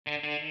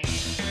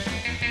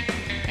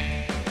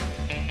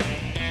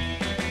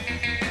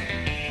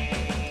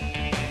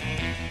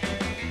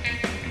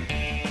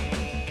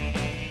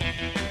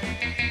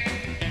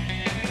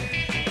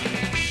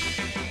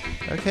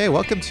Okay,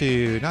 welcome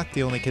to Not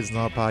the Only Kids in the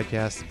Hall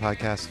podcast, the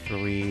podcast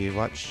where we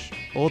watch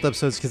old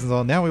episodes of Kids in the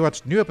Hall. Now we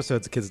watch new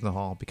episodes of Kids in the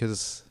Hall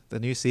because the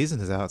new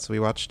season is out. So we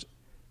watched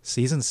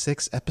season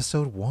 6,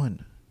 episode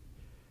 1.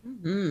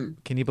 Mm-hmm.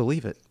 Can you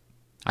believe it?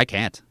 I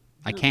can't.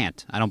 I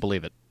don't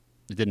believe it.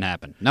 It didn't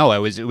happen. No, it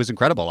was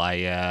incredible.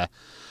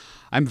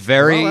 I'm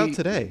very. They're all out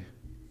today.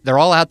 They're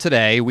all out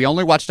today. We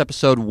only watched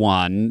episode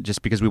 1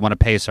 just because we want to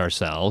pace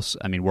ourselves.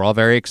 I mean, we're all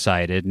very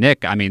excited.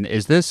 Nick, I mean,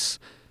 is this?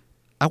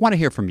 I want to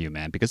hear from you,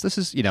 man, because this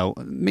is, me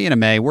and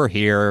Amay, we're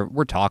here,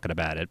 we're talking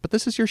about it, but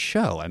this is your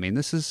show. I mean,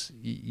 this is,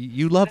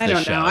 you love this show.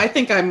 I don't know. I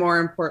think I'm more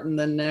important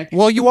than Nick.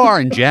 Well, you are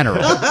in general,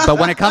 but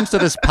when it comes to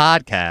this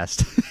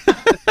podcast,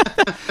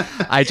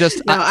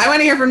 I want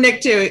to hear from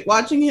Nick too.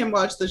 Watching him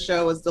watch the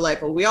show was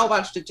delightful. We all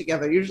watched it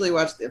together. Usually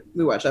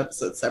we watch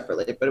episodes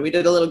separately, but we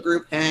did a little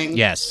group hang.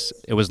 Yes,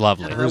 it was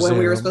lovely. When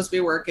we were supposed to be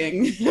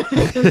working.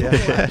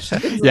 Yes.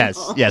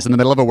 In the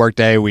middle of a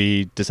workday,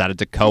 we decided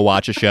to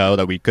co-watch a show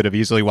that we could have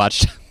easily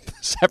watched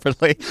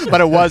separately, but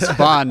it was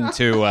fun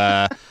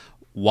to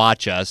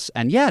watch us.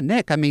 And yeah,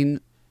 Nick, I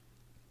mean,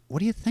 what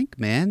do you think,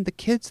 man? The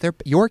kids, they're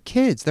your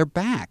kids. They're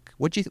back.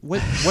 What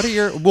are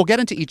your? We'll get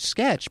into each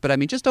sketch, but I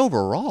mean, just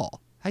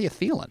overall, how you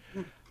feeling?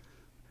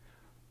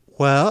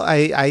 Well,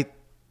 I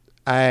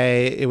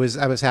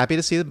was happy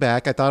to see them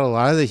back. I thought a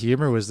lot of the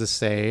humor was the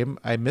same.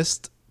 I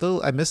missed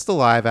the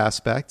live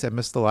aspect. I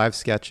missed the live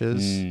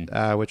sketches,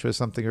 which was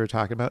something we were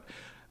talking about.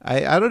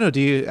 I don't know.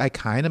 I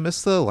kind of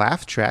miss the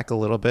laugh track a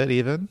little bit,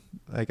 even.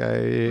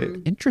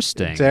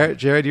 Interesting.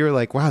 Jared, you were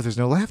like, "Wow, there's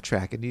no laugh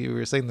track," and you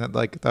were saying that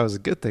like that was a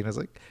good thing. I was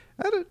like,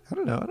 I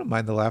don't know. I don't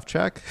mind the laugh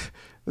track.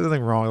 There's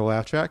nothing wrong with the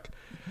laugh track.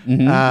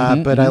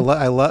 But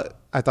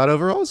I thought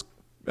overall it was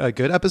a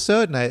good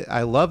episode, and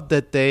I loved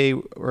that they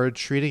were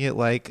treating it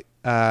like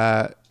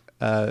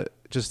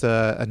just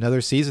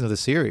another season of the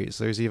series.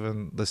 There's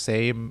even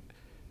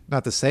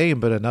not the same,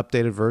 but an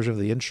updated version of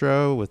the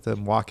intro with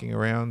them walking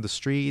around the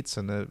streets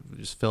and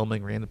just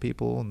filming random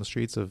people in the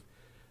streets of,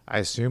 I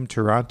assume,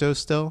 Toronto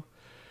still.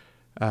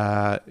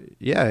 I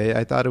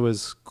thought it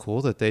was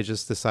cool that they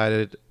just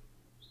decided,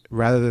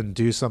 rather than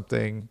do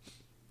something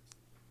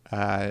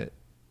wacky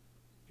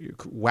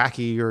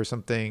or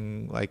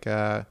something like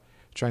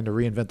trying to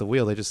reinvent the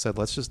wheel, they just said,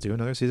 let's just do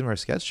another season of our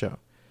sketch show.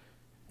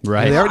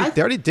 Right.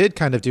 They already did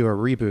kind of do a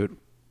reboot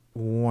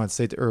once,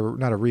 or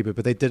not a reboot,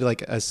 but they did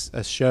like a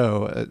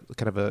show,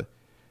 kind of a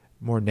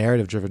more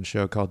narrative driven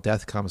show called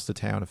Death Comes to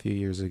Town a few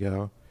years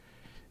ago.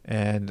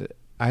 And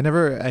I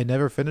never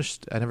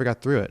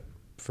got through it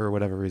for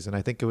whatever reason.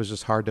 I think it was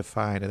just hard to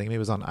find. I think maybe it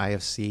was on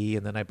IFC,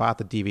 and then I bought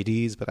the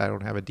DVDs, but I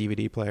don't have a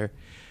DVD player.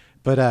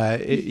 But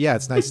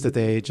it's nice that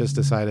they just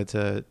decided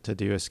to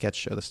do a sketch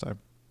show this time.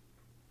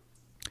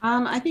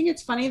 I think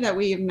it's funny that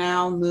we've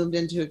now moved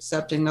into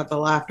accepting that the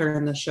laughter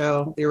in the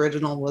show, the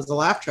original, was a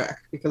laugh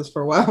track, because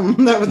for a while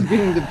that was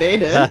being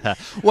debated.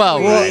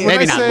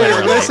 Maybe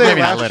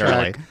not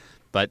literally.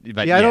 But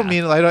yeah, I don't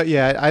mean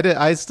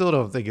I still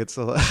don't think it's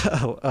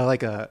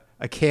like a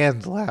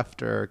canned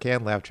laughter or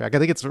canned laugh track. I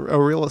think it's a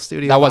real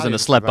studio. That wasn't a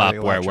slip up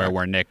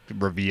where Nick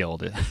revealed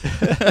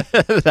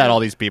that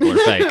all these people are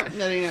fake.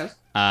 Nobody knows.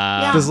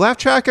 Does laugh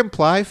track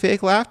imply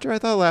fake laughter? I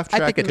thought laugh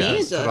track. I think it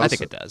does. I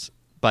think it does.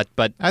 But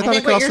I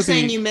think what you're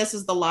saying you miss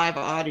is the live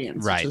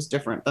audience, right, which is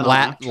different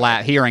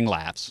than hearing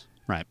laughs,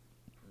 right?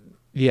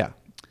 Yeah.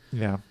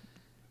 I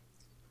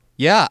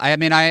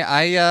mean,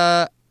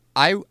 I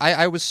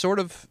was sort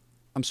of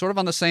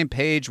on the same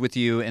page with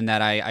you in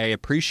that I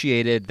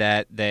appreciated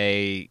that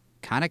they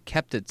kind of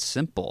kept it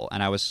simple,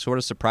 and I was sort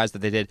of surprised that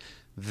they did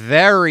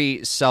very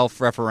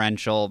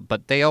self-referential,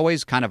 but they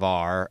always kind of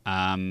are.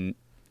 And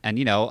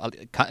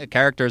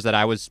characters that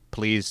I was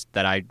pleased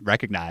that I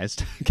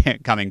recognized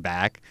coming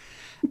back.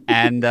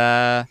 And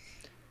I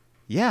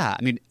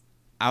mean,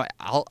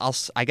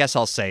 I guess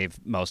I'll save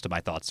most of my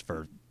thoughts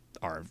for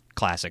our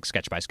classic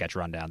sketch by sketch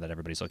rundown that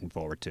everybody's looking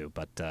forward to.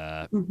 But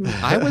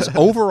I was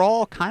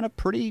overall kind of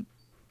pretty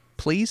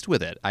pleased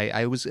with it.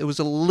 It was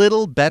a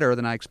little better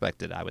than I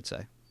expected, I would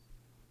say.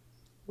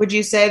 Would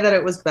you say that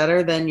it was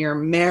better than your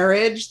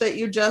marriage that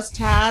you just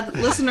had?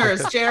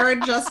 Listeners,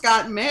 Jared just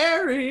got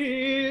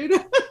married.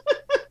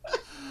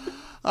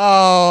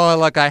 Oh,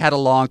 look, I had a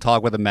long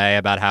talk with Amay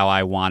about how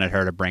I wanted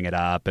her to bring it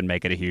up and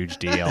make it a huge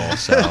deal.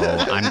 So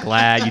I'm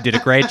glad you did a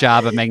great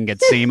job of making it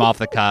seem off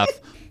the cuff.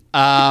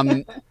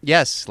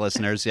 Yes,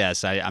 listeners,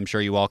 yes, I'm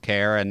sure you all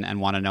care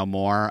and want to know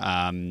more.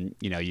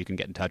 You can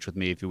get in touch with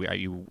me if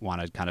you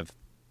want to kind of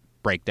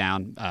break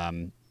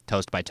down,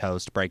 toast by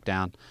toast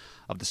breakdown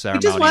of the ceremony.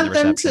 I just want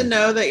them to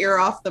know that you're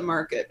off the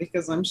market,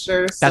 because I'm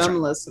sure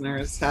some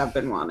listeners have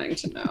been wanting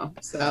to know.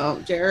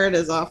 So Jared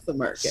is off the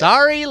market.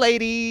 Sorry,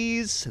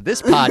 ladies.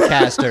 This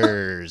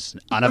podcaster's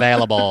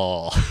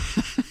unavailable.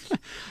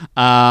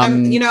 I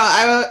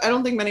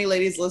don't think many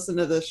ladies listen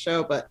to this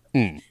show, but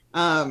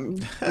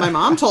my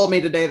mom told me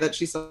today that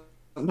she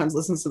sometimes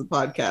listens to the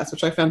podcast,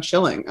 which I found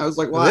chilling. I was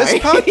like, why? This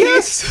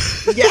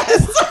podcast?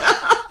 Yes.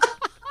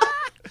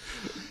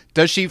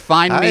 Does she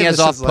find me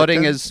as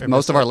off-putting as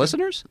most of our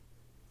listeners?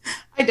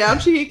 I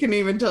doubt she can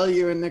even tell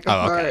you and Nick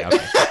apart. Okay.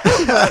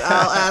 But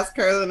I'll ask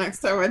her the next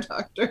time I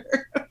talk to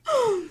her.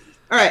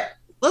 All right,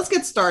 let's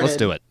get started. Let's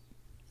do it.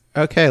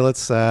 Okay,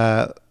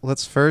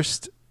 let's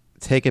first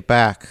take it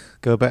back.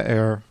 Go back,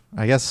 or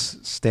I guess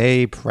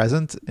stay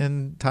present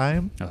in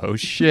time. Oh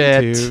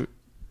shit! To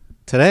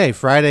today,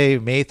 Friday,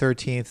 May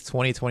 13th,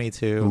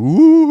 2022.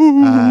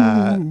 Ooh.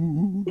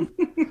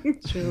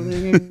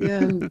 Chilling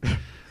again.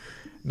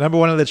 Number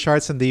one of the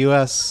charts in the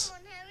U.S.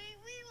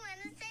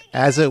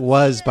 As It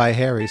Was by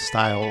Harry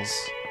Styles.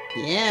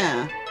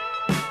 Yeah.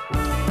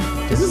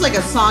 This is like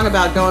a song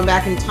about going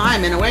back in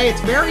time. In a way,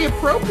 it's very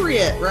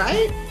appropriate,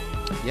 right?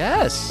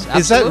 Yes. Is that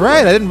absolutely.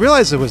 right? I didn't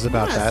realize it was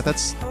about Yes. that.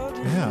 That's,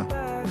 yeah.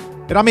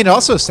 And I mean, it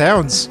also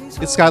sounds,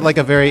 it's got like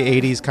a very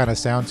 80s kind of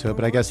sound to it,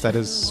 but I guess that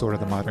is sort of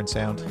the modern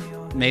sound.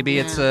 Maybe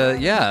it's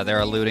they're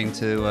alluding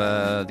to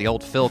the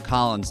old Phil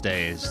Collins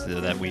days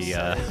that we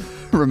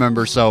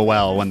remember so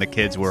well when the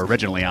kids were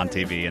originally on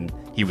TV and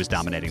he was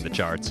dominating the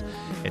charts.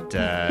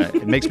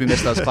 It makes me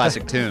miss those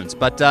classic tunes.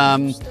 But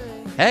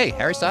hey,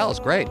 Harry Styles,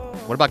 great.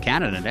 What about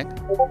Canada, Nick?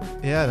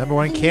 Yeah, number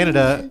one in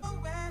Canada,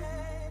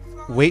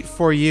 Wait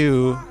For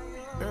You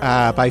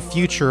by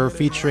Future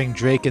featuring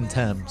Drake and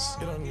Thames.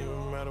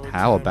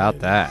 How about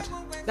that?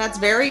 That's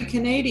very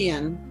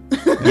Canadian.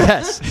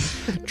 Yes,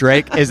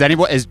 Drake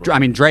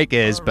Drake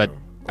is, but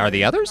are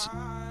the others?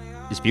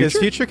 Is Future? Is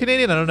Future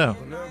Canadian? I don't know.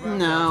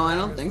 No, I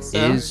don't think so.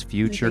 Is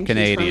Future I think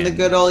Canadian? She's from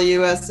the good old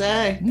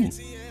USA.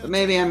 But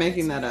maybe I'm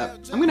making that up.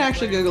 I'm going to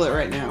actually Google it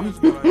right now.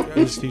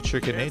 Is Future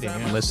Canadian?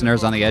 Yeah.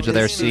 Listeners on the edge of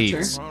their Is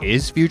Future. seats.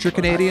 Is Future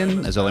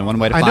Canadian? There's only one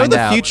way to I know find the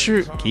out.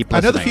 future. Keep I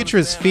know the listening. future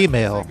is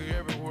female,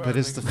 but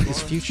is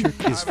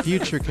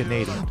Future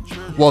Canadian?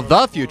 Well,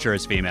 the Future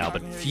is female,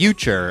 but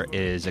Future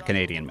is a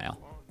Canadian male.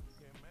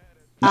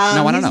 No, I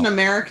don't He's know. an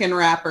American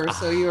rapper,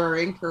 so you are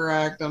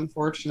incorrect,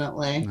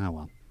 unfortunately. Oh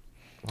well.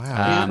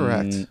 Wow,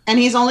 correct. And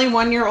he's only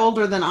 1 year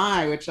older than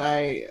I, which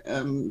I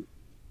don't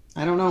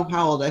know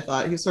how old I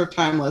thought. He's sort of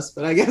timeless,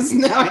 but I guess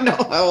now I know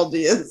how old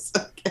he is.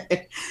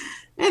 Okay.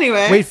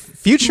 Anyway. Wait,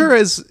 Future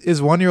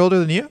is 1 year older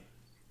than you?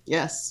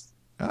 Yes.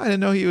 Oh, I didn't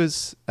know he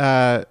was.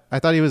 I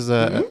thought he was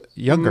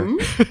younger.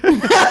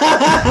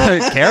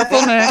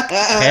 Careful, Nick.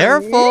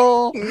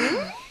 Careful.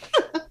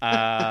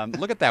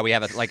 Look at that. We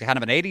have a, like kind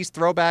of an 80s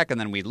throwback, and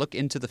then we look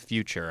into the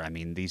future. I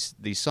mean, these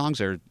songs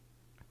are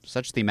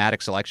such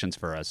thematic selections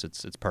for us.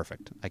 It's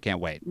perfect. I can't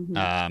wait.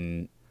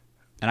 And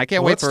I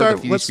can't wait let's for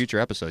start- the let's- future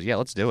episodes. Yeah,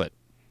 let's do it.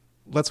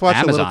 Let's watch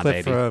Amazon, a little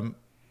clip baby. from.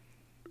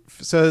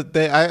 So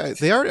I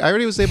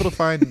already was able to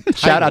find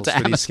Shout out titles to for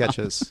Amazon. these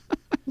sketches.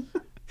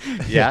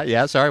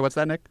 Yeah. Sorry, what's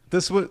that, Nick?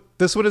 This one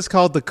is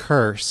called The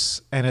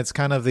Curse, and it's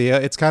kind of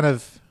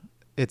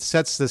it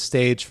sets the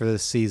stage for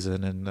this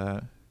season. And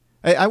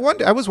I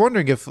was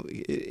wondering if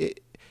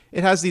it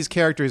has these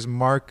characters.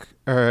 Mark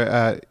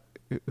or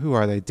who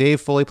are they?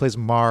 Dave Foley plays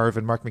Marv,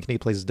 and Mark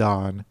McKinney plays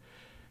Don.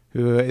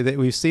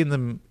 We've seen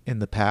them in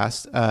the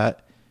past, and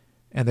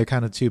they're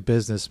kind of two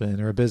businessmen,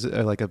 or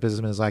like a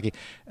businessman is lacking.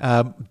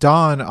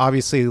 Don,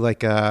 obviously,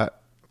 like I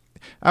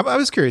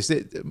was curious.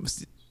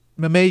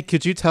 Mamay,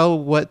 could you tell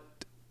what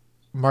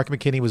Mark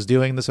McKinney was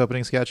doing in this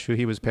opening sketch? Who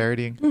he was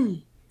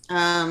parodying?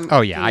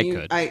 Oh yeah, I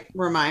could.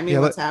 Remind me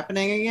what's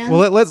happening again.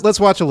 Well, let's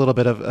watch a little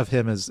bit of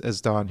him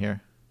as Don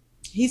here.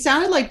 He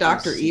sounded like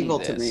Dr. Evil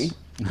to me.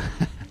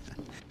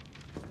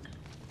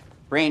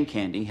 Brain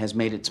Candy has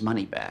made its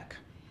money back.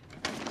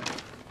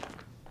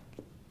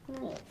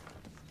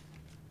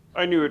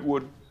 I knew it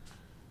would.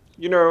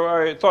 You know,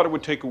 I thought it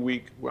would take a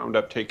week. Wound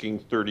up taking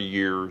 30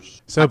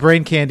 years. So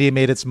Brain Candy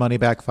made its money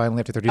back finally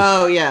after 30 years.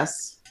 Oh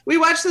yes, we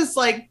watched this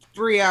like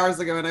 3 hours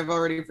ago, and I've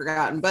already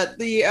forgotten. But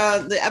the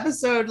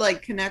episode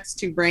like connects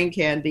to Brain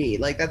Candy.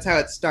 Like that's how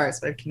it starts,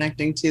 by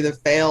connecting to the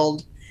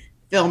failed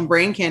film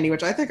Brain Candy,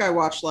 which I think I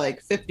watched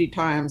like 50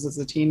 times as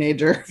a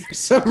teenager for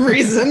some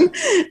reason.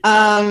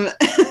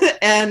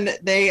 And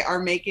they are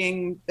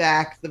making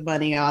back the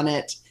money on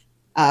it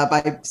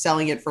by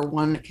selling it for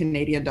 $1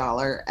 Canadian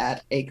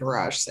at a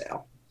garage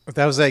sale.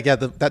 That was like, yeah,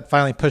 that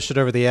finally pushed it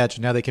over the edge,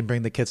 and now they can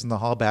bring the kids in the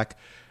hall back.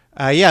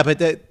 Yeah,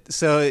 but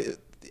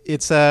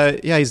it's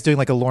he's doing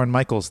like a Lorne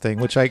Michaels thing,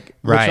 which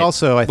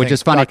also I think which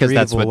is funny because Dr.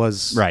 that's Evil what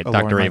was right. a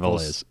Dr. Lorne Evil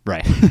Michaels. is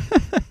right.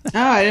 Oh,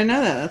 I didn't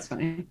know that. That's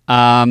funny.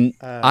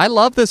 I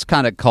love this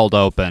kind of cold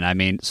open. I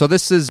mean, so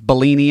this is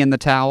Bellini in the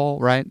towel,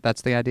 right?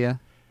 That's the idea.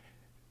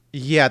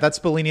 Yeah, that's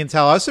Bellini and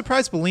Tal. I was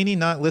surprised Bellini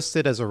not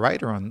listed as a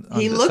writer on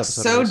He this looks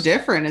episode so of this.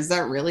 different. Is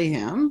that really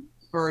him?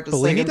 Or just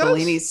Bellini like a does?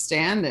 Bellini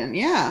stand-in?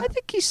 Yeah. I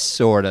think he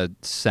sort of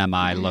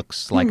semi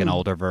looks like an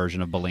older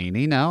version of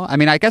Bellini. No, I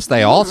mean, I guess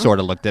they all sort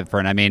of look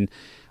different. I mean,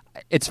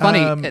 it's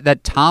funny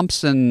that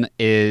Thompson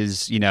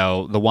is,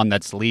 the one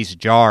that's least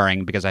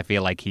jarring because I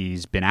feel like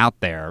he's been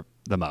out there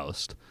the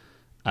most.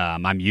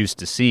 I'm used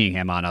to seeing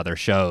him on other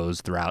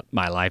shows throughout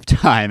my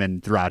lifetime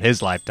and throughout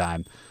his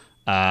lifetime.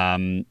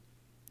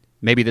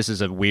 Maybe this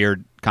is a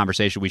weird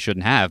conversation we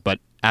shouldn't have, but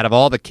out of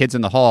all the kids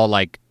in the hall,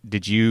 like,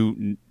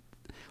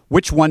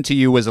 which one to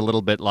you was a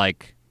little bit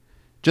like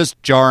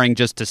just jarring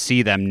just to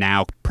see them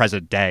now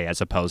present day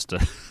as opposed to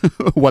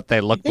what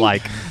they looked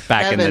like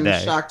back in the day.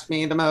 Kevin shocked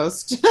me the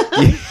most.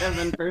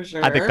 Kevin for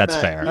sure. I think that's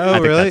fair. Oh, I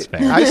think really? that's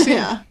fair. I've seen.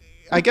 Yeah.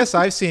 I guess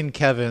I've seen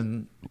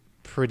Kevin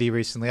pretty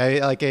recently.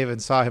 I even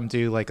saw him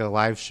do like a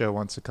live show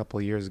once a couple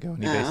of years ago,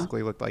 and he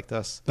basically looked like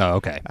this. Oh,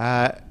 okay.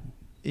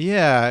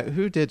 Yeah.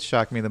 Who did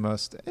shock me the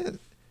most?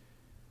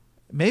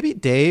 Maybe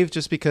Dave,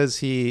 just because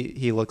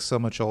he looks so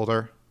much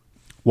older.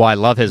 Well, I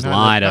love his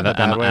line of not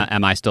in a bad way.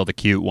 "Am I still the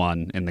cute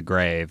one in the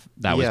grave?"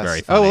 That was Yes.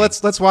 very funny. Oh, well,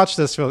 let's watch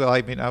this.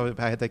 I mean,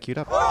 I had that queued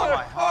up. Who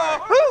are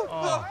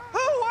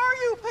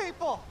you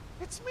people?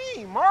 It's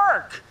me,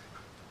 Mark.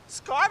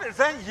 Scott, is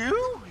that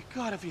you?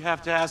 God, if you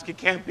have to ask, it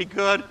can't be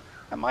good.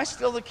 Am I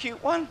still the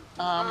cute one?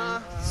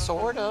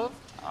 Sort of.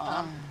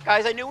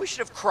 Guys, I knew we should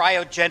have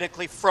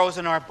cryogenically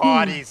frozen our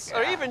bodies.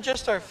 Or even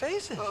just our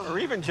faces. Or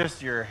even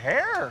just your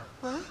hair.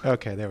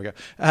 Okay, there we go.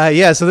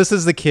 Yeah, so this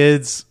is the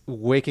kids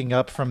waking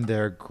up from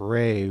their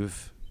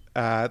grave.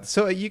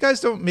 So you guys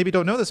don't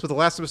know this, but the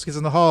last of us kids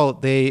in the hall,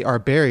 they are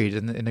buried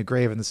in a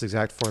grave in this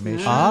exact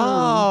formation.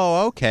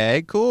 Oh,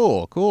 okay,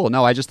 cool.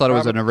 No, I just thought it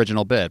was an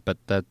original bit, but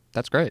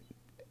that's great.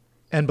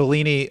 And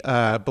Bellini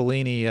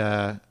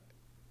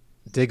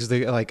digs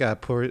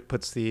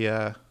puts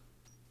the.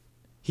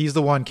 He's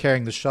the one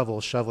carrying the shovel,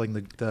 shoveling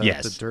the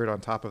dirt on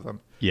top of them.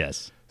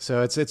 Yes.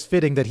 So it's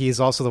fitting that he's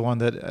also the one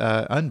that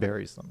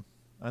unburies them.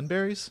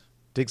 Unburies?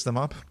 Digs them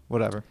up?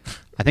 Whatever.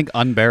 I think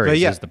unburies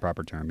yeah. is the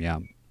proper term, yeah.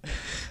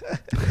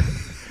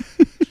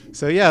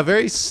 So yeah,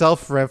 very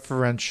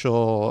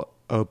self-referential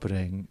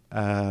opening.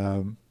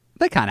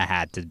 They kind of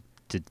had to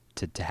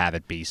have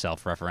it be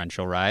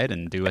self-referential, right?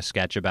 And do a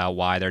sketch about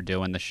why they're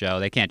doing the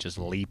show. They can't just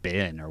leap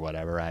in or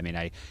whatever. I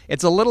mean,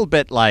 it's a little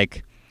bit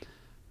like...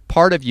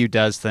 Part of you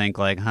does think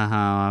like,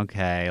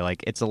 okay,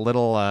 like it's a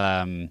little,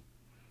 I don't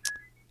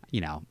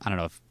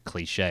know if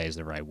cliche is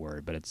the right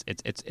word, but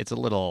it's a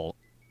little.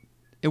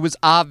 It was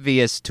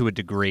obvious to a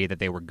degree that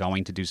they were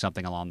going to do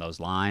something along those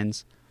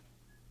lines,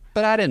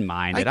 but I didn't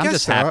mind it. I'm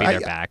just happy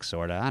they're back,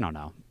 sort of. I don't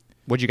know.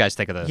 What'd you guys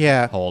think of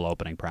the whole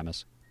opening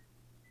premise?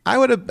 I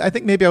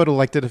think maybe I would have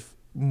liked it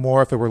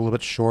more if it were a little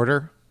bit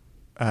shorter.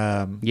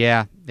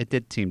 Yeah, it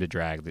did seem to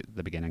drag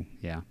the beginning.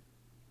 Yeah.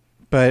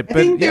 But I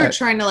think they were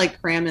trying to like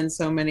cram in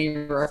so many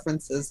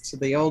references to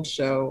the old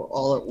show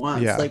all at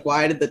once. Yeah. Like,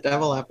 why did the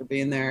devil have to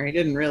be in there? He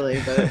didn't really,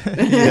 but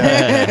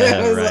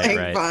it was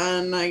right.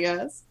 fun, I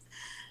guess.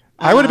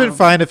 I would have been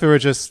fine if it were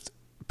just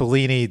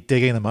Bellini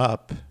digging them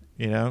up,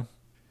 Yeah.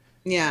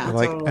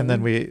 like, totally. and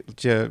then we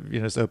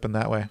just open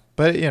that way.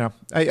 But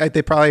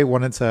they probably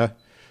wanted to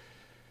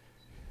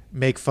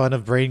make fun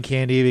of Brain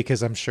Candy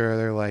because I'm sure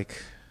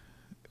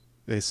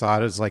they saw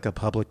it as like a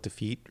public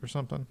defeat or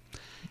something.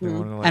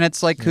 And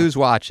it's like, who's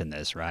watching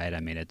this, right? I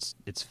mean, it's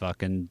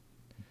fucking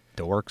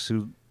dorks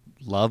who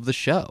love the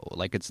show.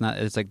 Like, it's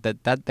like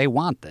that they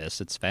want this.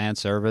 It's fan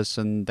service,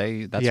 and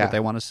that's what they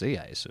want to see,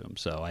 I assume.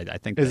 So I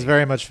think it's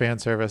very much fan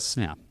service.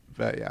 Yeah.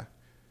 But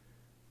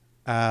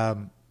yeah.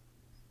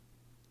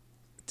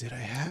 Did I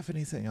have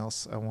anything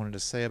else I wanted to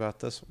say about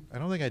this one? I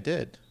don't think I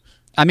did.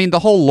 I mean, the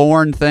whole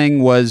Lorne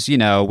thing was,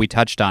 we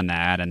touched on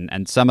that,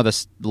 and some of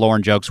the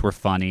Lorne jokes were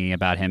funny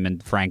about him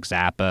and Frank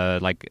Zappa,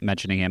 like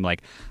mentioning him.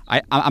 Like,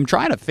 I'm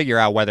trying to figure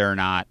out whether or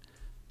not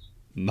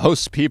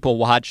most people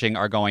watching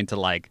are going to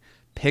like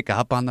pick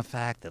up on the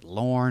fact that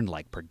Lorne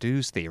like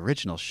produced the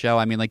original show.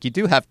 I mean, like, you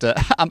do have to.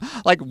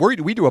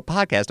 We do a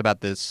podcast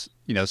about this,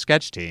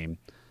 sketch team,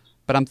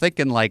 but I'm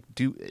thinking like,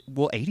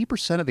 will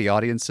 80% of the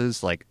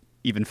audiences like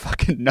even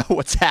fucking know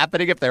what's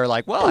happening if they're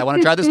like, well, I want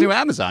to try this new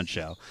Amazon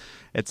show.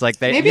 It's like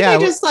they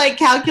just like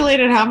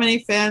calculated how many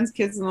fans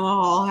Kids in the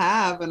Hall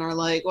have and are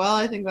like, well,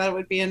 I think that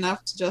would be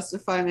enough to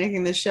justify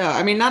making this show.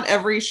 I mean, not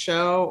every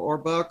show or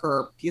book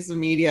or piece of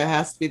media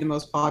has to be the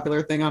most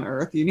popular thing on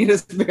earth. You need a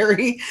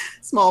very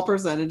small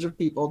percentage of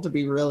people to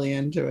be really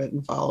into it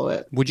and follow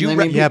it. Would you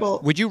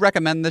would you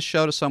recommend this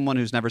show to someone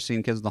who's never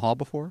seen Kids in the Hall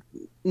before?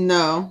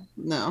 No.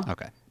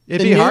 Okay.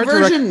 It'd be hard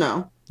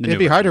no. It'd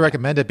be hard to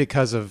recommend it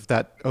because of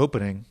that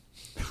opening.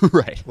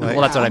 Right. Well,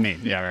 that's what I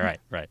mean. Yeah,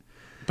 right.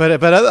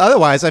 But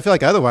otherwise, I feel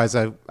like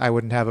I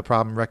wouldn't have a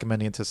problem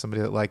recommending it to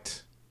somebody that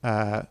liked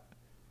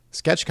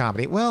sketch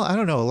comedy. Well, I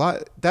don't know, a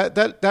lot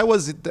that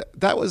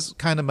was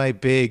kind of my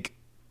big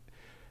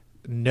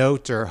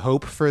note or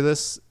hope for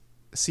this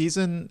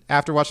season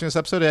after watching this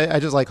episode. I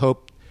just like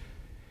hope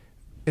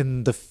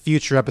in the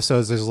future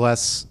episodes there's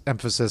less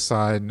emphasis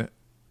on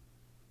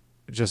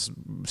just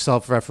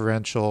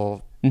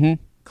self-referential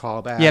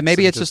callbacks. Yeah,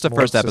 maybe it's just a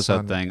first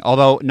episode thing.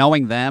 Although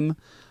knowing them,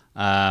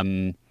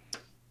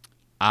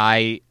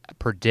 I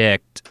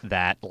predict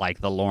that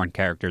like the Lorne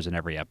characters in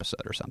every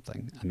episode or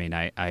something. I mean,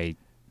 I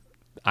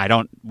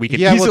don't. We could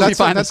easily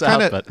find this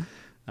out, but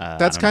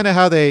that's kind of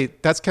how they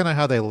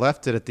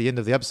left it at the end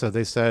of the episode.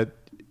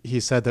 He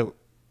said that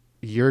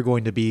you're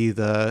going to be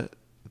the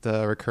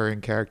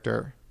recurring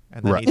character,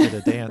 and then he did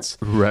a dance.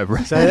 Right.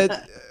 So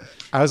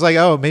I was like,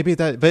 oh, maybe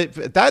that,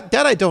 but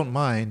that I don't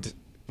mind.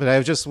 But I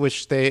just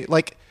wish they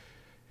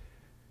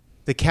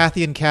the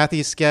Kathy and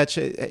Kathy sketch,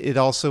 it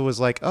also was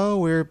like, oh,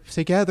 we're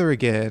together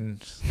again.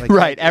 Like,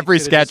 Right. it Every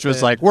could've sketch just was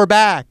been- like, we're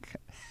back.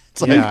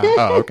 It's like, Yeah.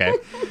 oh, okay.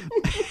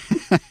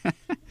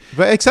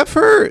 But except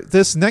for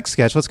this next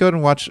sketch, let's go ahead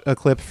and watch a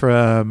clip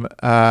from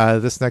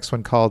this next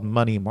one called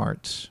Money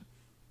Mart,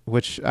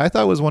 which I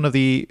thought was one of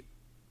the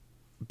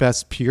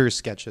best pure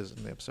sketches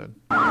in the episode.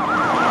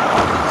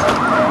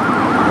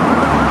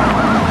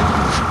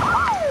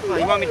 Well,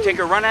 you want me to take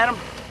a run at him?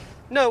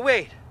 No,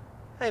 wait.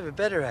 I have a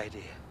better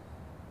idea.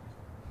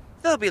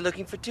 They'll be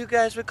looking for two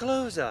guys with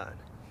clothes on.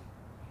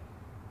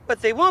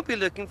 What they won't be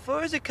looking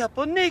for is a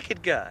couple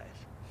naked guys.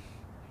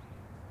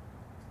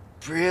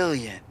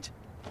 Brilliant.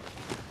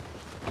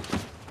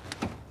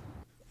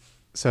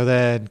 So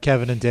then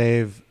Kevin and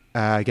Dave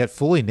get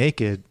fully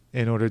naked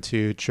in order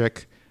to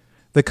trick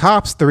the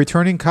cops, the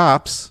returning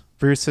cops,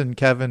 Bruce and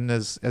Kevin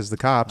as the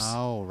cops.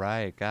 Oh,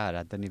 right. God,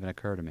 that didn't even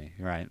occur to me.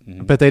 Right.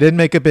 Mhm. But they didn't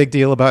make a big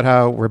deal about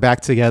how we're back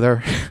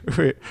together.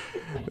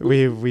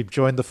 We've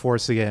joined the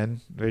force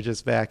again. We're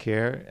just back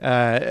here.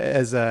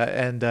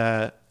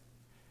 The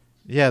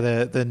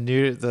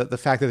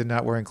fact that they're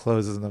not wearing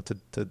clothes is enough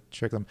to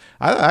trick them.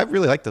 I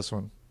really like this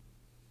one.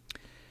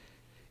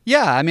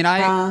 Yeah, I mean,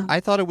 I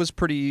thought it was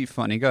pretty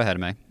funny. Go ahead,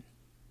 May.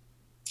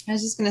 I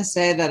was just gonna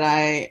say that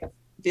I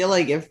feel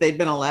like if they'd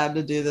been allowed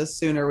to do this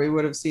sooner, we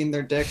would have seen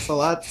their dicks a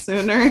lot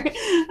sooner.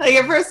 Like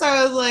at first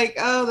I was like,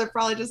 oh, they're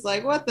probably just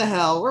like, what the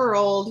hell? We're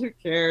old. Who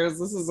cares?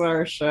 This is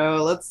our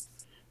show. Let's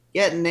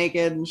get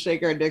naked and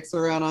shake our dicks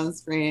around on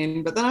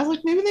screen. But then I was like,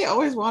 maybe they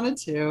always wanted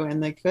to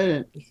and they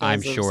couldn't. Because I'm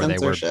of sure they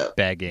were censorship.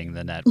 begging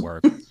the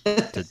network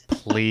to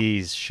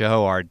please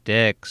show our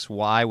dicks.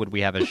 Why would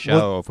we have a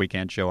show if we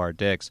can't show our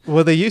dicks?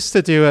 Well, they used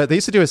to do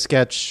a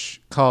sketch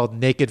called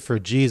Naked for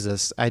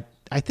Jesus.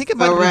 I think it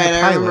might Oh, have been right. the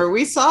I pilot. remember.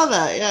 We saw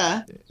that.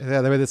 Yeah. Yeah,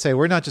 they would say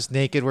we're not just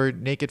naked; we're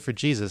naked for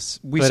Jesus.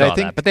 We but saw I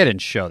think, that, but they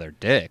didn't show their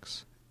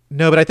dicks.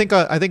 No, but I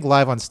think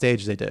live on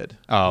stage they did.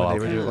 Oh, when they okay.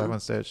 would do it live on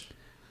stage.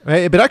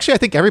 Right, but actually, I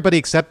think everybody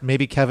except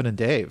maybe Kevin and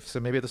Dave. So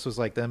maybe this was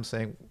like them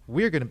saying,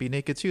 "We're going to be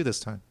naked too this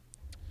time."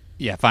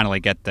 Yeah, finally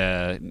get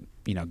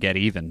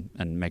even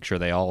and make sure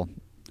they all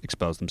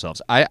expose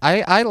themselves.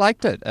 I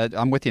liked it.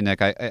 I'm with you,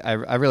 Nick.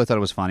 I really thought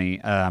it was funny.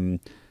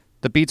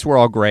 The beats were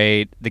all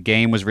great. The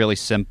game was really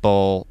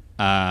simple.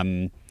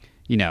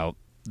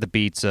 The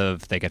beats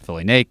of they get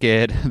fully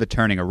naked, the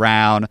turning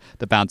around,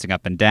 the bouncing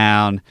up and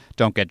down,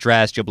 don't get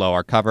dressed, you'll blow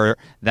our cover,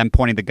 them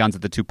pointing the guns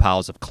at the two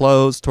piles of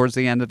clothes towards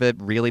the end of it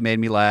really made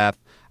me laugh.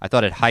 I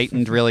thought it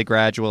heightened really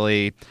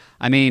gradually.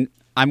 I mean,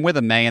 I'm with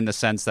a May in the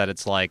sense that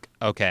it's like,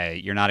 okay,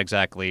 you're not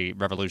exactly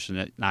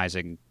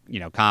revolutionizing,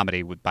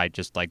 comedy by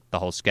just like the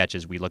whole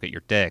sketches, we look at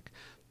your dick.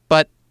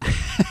 But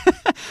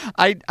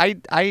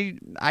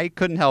I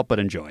couldn't help but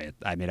enjoy it.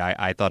 I mean,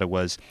 I thought it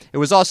was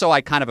also,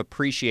 I kind of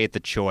appreciate the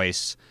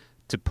choice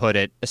to put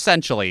it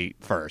essentially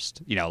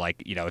first,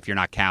 if you're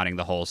not counting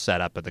the whole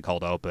setup of the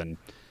cold open.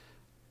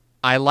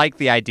 I like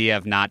the idea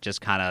of not just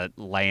kind of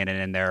laying it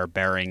in there or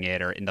burying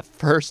it, or in the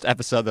first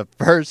episode, the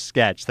first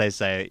sketch, they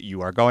say,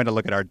 you are going to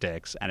look at our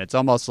dicks. And it's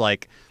almost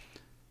like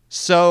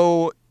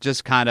so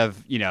just kind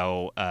of,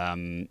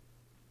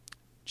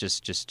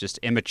 just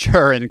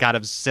immature and kind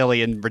of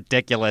silly and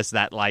ridiculous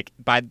that like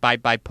by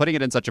putting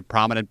it in such a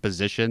prominent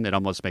position, it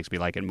almost makes me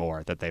like it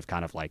more that they've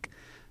kind of like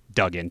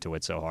dug into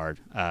it so hard.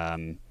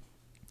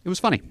 It was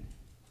funny.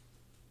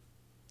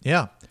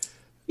 Yeah.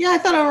 Yeah, I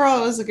thought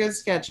overall it was a good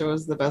sketch. It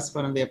was the best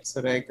one of the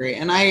episode. I agree.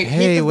 And I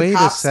hate that the Wait a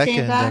cops came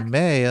second. back.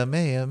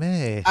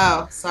 May.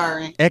 Oh,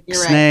 sorry. You're right.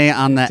 Ixnay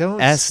on the Don't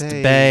Est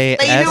say- Bay.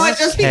 But you know what?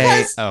 Just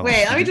because, Oh.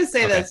 wait, let me just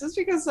say Okay. this. Just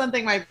because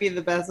something might be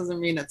the best doesn't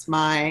mean it's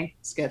my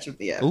sketch of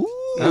the episode. Ooh,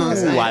 You know what I'm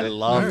saying? I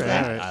love All right,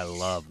 that. all right. I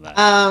love that.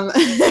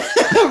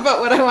 But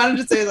what I wanted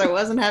to say is I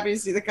wasn't happy to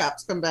see the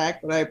cops come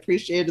back, but I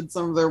appreciated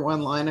some of their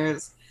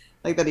one-liners,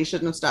 like that he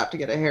shouldn't have stopped to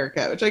get a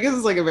haircut, which I guess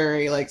is like a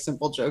very like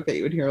simple joke that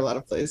you would hear a lot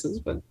of places,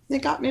 but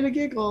it got me to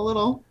giggle a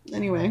little.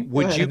 Anyway, go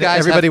Would ahead. you guys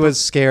Everybody have-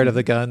 was scared of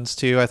the guns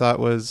too. I thought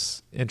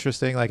was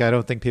interesting. Like I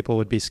don't think people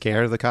would be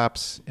scared of the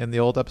cops in the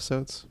old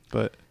episodes,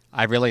 but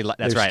I really that's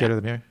they're right. scared of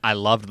the mirror. I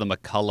loved the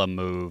McCullough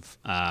move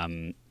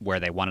where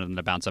they wanted him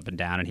to bounce up and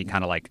down, and he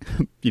kind of like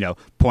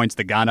points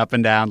the gun up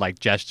and down, like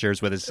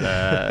gestures with his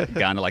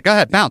gun, like go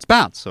ahead,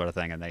 bounce, sort of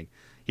thing. And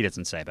he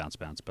doesn't say bounce,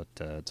 but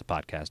it's a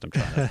podcast. I'm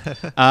trying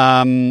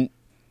to.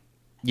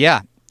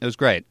 Yeah, it was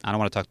great. I don't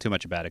want to talk too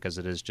much about it because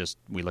it is just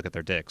we look at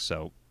their dicks,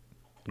 so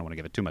I don't want to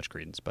give it too much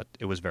credence. But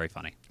it was very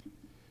funny.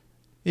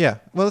 Yeah.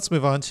 Well, let's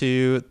move on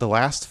to The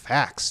Last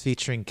Facts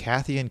featuring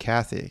Kathy and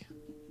Kathy.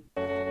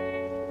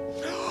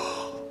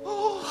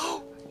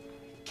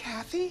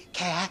 Kathy?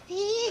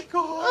 Kathy?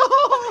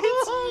 Oh,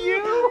 it's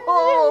you!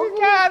 Oh,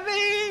 Kathy!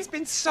 It's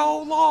been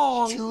so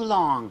long. Too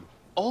long.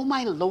 Oh,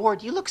 my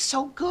Lord, you look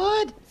so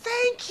good.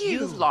 Thank you.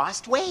 You've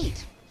lost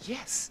weight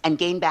Yes. and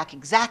gained back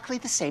exactly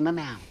the same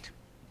amount.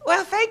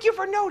 Well, thank you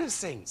for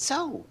noticing.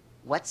 So,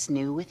 what's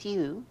new with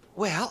you?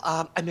 Well,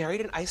 I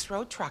married an ice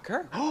road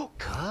trucker, Oh,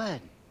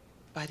 good.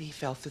 but he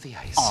fell through the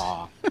ice.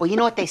 Aw. Well, you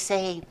know what they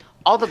say?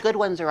 All the good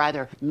ones are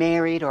either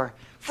married or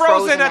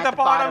Frozen at the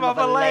bottom of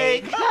a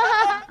lake.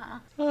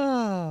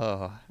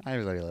 Oh, I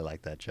really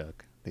like that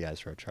joke. The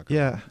Ice Road Trucker.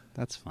 Yeah.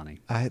 That's funny.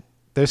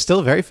 They're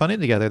still very funny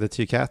together, the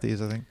two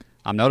Kathys, I think.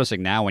 I'm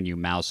noticing now when you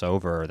mouse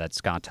over that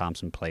Scott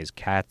Thompson plays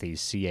Kathy,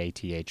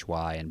 Cathy,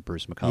 and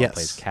Bruce McCullough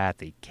plays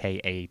Kathy,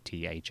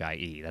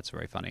 Kathie. That's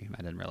very funny. I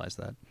didn't realize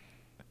that.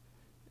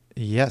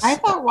 Yes. I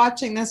thought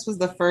watching this was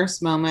the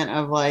first moment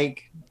of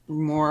like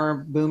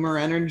more boomer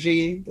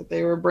energy that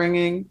they were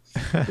bringing,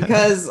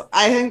 because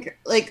I think,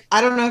 like,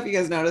 I don't know if you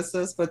guys noticed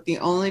this, but the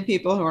only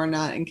people who are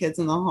not in Kids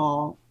in the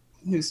Hall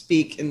who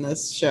speak in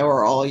this show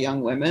are all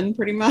young women,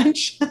 pretty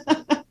much.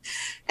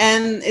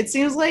 And it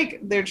seems like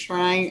they're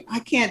trying, I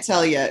can't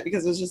tell yet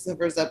because it was just the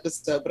first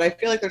episode, but I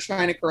feel like they're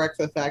trying to correct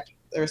the fact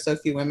there are so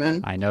few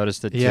women. I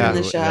noticed it too. Yeah. In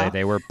the show.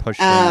 They were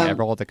pushing,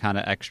 all the kind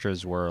of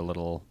extras were a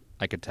little,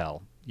 I could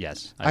tell.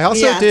 Yes. I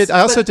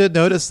also did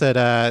notice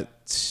that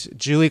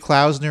Julie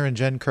Klausner and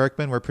Jen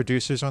Kirkman were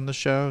producers on the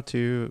show,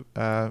 two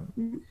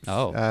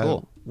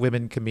cool.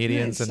 women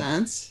comedians. Makes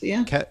sense.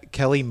 Yeah.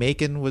 Kelly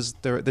Macon was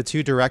the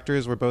two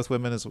directors were both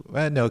women as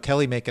well. No,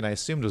 Kelly Macon I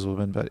assumed was a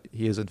woman, but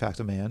he is in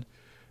fact a man.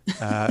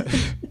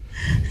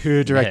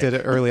 Who directed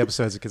early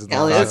episodes of Kids in the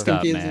Hall. That's Fucked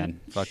up, confusing. man.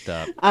 Fucked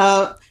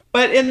up.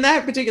 But in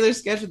that particular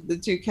sketch with the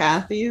two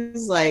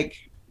Kathys, like,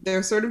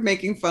 they're sort of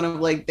making fun of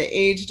like the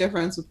age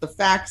difference with the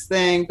fax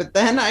thing, but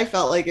then I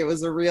felt like it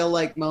was a real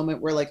like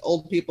moment where like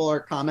old people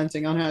are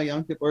commenting on how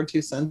young people are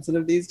too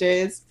sensitive these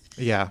days.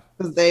 Yeah,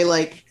 because they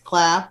like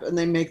clap and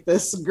they make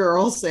this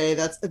girl say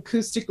that's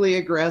acoustically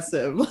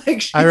aggressive.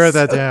 Like, I wrote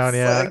that down.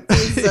 Yeah, like, too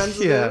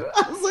sensitive. yeah.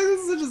 I was like,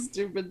 this is such a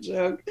stupid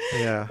joke.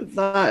 Yeah, it's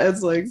not.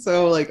 It's like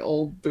so like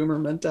old boomer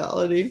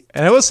mentality.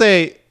 And I will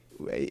say,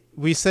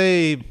 we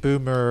say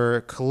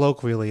boomer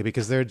colloquially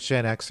because they're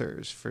Gen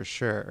Xers for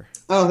sure.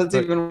 Oh, that's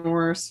even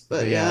worse.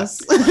 But yeah.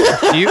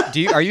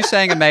 yes. Are you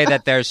saying, May,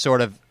 that they're sort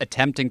of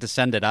attempting to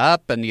send it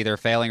up and either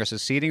failing or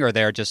succeeding, or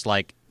they're just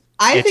like?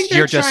 I think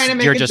they're trying to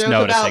make a joke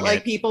about like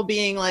it. people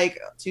being like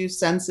too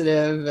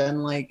sensitive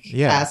and like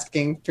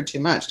asking for too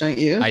much. Don't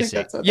you? I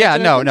see.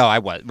 No, I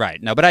was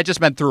right. No, but I just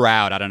meant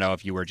throughout. I don't know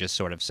if you were just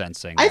sort of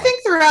sensing. I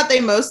think throughout they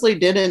mostly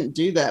didn't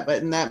do that,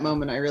 but in that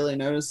moment I really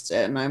noticed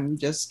it, and I'm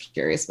just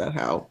curious about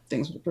how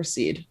things would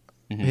proceed.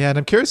 Mm-hmm. Yeah, and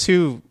I'm curious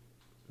who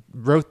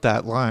wrote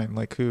that line.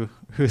 Like who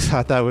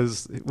thought that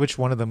was, which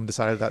one of them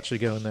decided that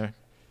should go in there?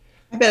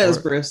 I bet it was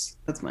Bruce.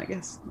 That's my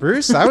guess.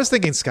 Bruce? I was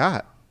thinking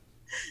Scott.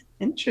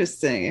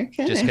 Interesting.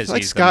 Okay. Just because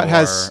like he's Scott the more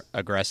has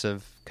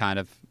aggressive, kind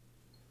of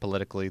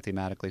politically,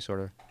 thematically,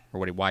 sort of, or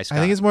what? Why Scott? I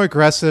think he's more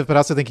aggressive, but I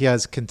also think he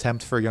has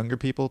contempt for younger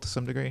people to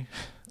some degree.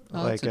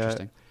 Oh, that's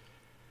interesting.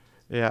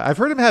 Yeah, I've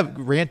heard him have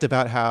rant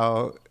about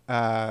how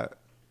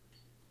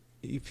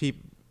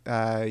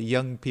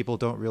young people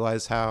don't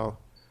realize how,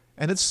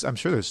 and I'm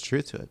sure there's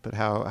truth to it, but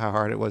how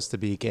hard it was to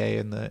be gay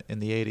in the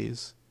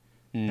 80s,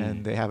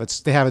 and they have it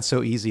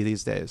so easy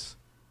these days,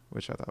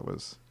 which I thought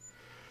was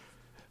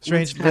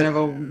strange. It's kind of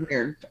a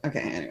weird. Okay.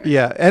 Anyway.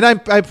 Yeah, and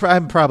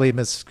I'm probably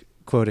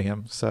misquoting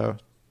him. So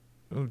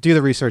do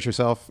the research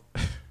yourself.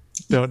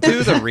 Don't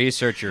do the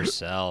research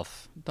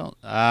yourself. Don't.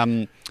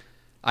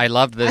 I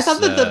love this. I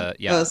thought that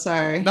yeah. Oh,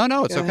 sorry. No,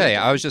 it's Go okay.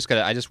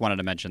 ahead. I just wanted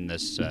to mention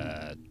this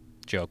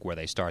joke where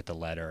they start the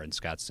letter and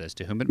Scott says,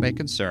 "To whom it may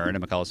concern,"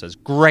 and McCullough says,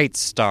 "Great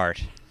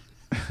start."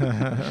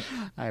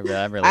 I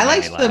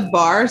liked the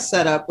bar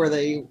setup where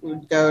they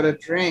would go to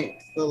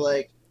drink. The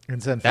like.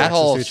 That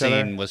whole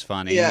scene was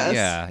funny.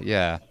 Yes.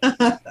 Yeah.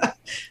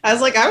 I was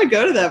like, I would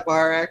go to that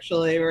bar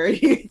actually, where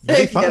you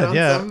get on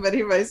yeah.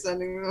 somebody by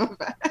sending them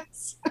a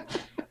fax.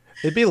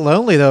 It'd be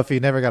lonely though if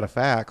you never got a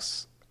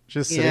fax,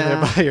 just sitting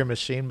there by your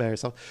machine by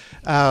yourself.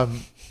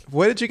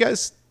 What did you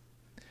guys?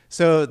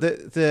 So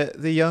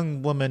the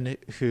young woman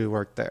who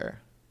worked there,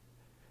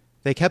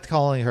 they kept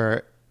calling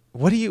her.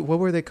 What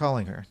were they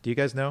calling her? Do you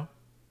guys know?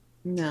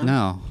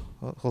 No.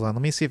 Well, hold on,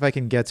 let me see if I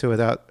can get to it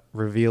without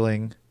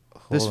revealing.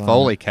 This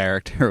Foley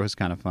character was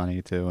kind of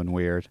funny too and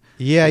weird.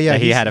 Yeah.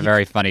 He had a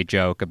very funny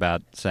joke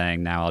about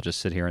saying, "Now I'll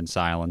just sit here in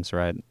silence,"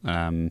 right?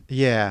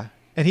 Yeah,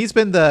 and he's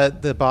been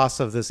the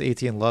boss of this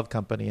AT&T Love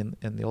company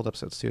in the old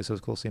episodes too. So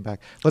it's cool to see him back.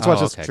 Let's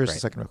watch this for just a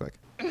second, real quick.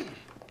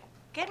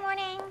 Good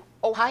morning.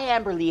 Oh, hi,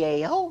 Amber Lee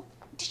AO.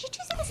 Did you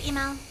just send this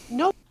email?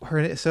 No.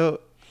 So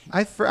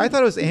I thought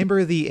it was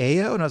Amber the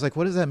AO, and I was like,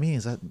 what does that mean?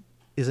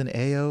 Is an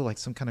AO like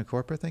some kind of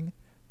corporate thing?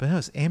 But no,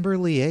 it's Amber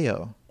Lee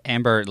AO.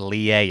 Amber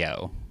Lee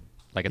AO.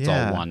 Like it's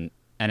all one.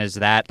 And is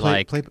that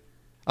play,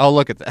 oh,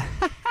 look at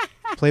that.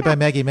 Played by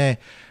Maggie May.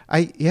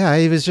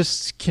 I was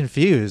just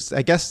confused.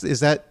 I guess,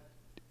 is that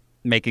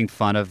making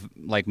fun of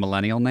like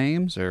millennial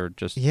names or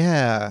just?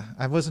 Yeah,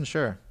 I wasn't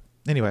sure.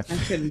 Anyway. I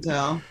couldn't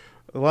tell.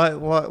 A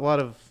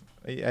lot of,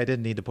 I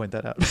didn't need to point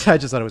that out. I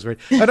just thought it was weird.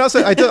 And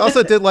also, I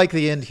did like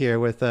the end here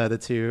with the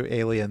two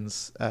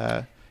aliens,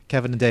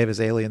 Kevin and Dave as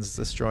aliens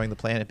destroying the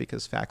planet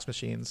because fax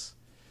machines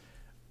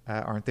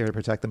aren't there to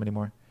protect them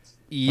anymore.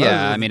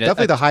 Yeah, I mean,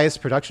 definitely the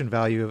highest production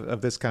value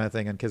of this kind of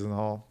thing on Kids in the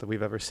Hall that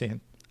we've ever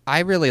seen. I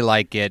really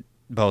like it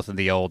both of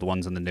the old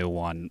ones and the new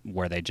one,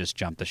 where they just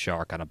jump the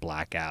shark on a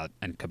blackout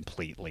and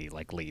completely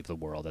leave the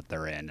world that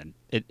they're in, and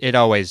it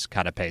always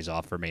kind of pays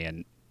off for me.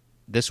 And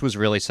this was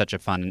really such a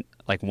fun,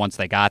 once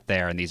they got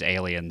there and these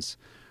aliens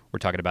were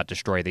talking about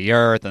destroy the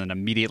earth and then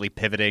immediately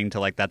pivoting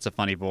to that's a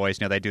funny voice.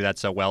 They do that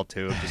so well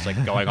too, just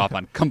going off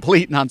on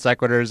complete non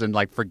sequiturs and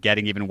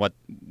forgetting even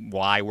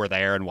why we're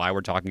there and why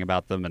we're talking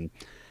about them. And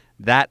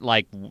that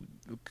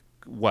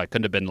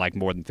couldn't have been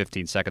more than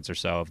 15 seconds or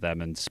so of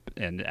them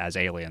and as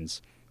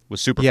aliens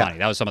was super funny.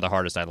 That was some of the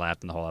hardest I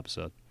laughed in the whole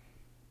episode.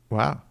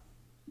 Wow.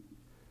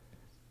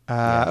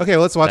 Okay,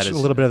 well, let's watch a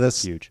little bit of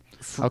this. Huge.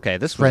 Okay,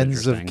 this was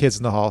Friends of Kids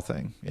in the Hall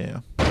thing.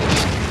 Yeah.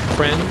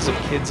 Friends of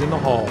Kids in the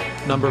Hall,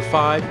 number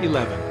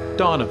 511,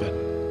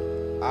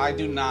 Donovan. I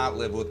do not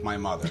live with my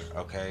mother,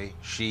 okay?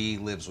 She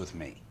lives with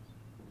me.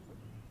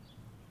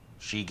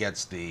 She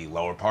gets the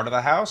lower part of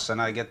the house,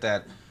 and I get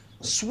that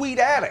sweet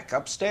attic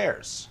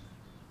upstairs.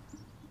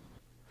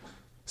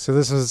 So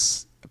this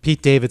is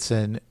Pete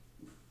Davidson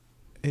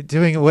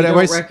doing what I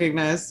don't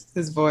recognize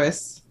his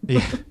voice.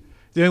 Yeah.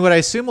 Doing what I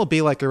assume will be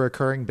a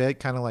recurring bit,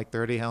 kind of like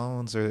 30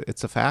 Helens or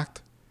It's a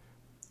Fact.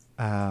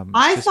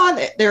 I thought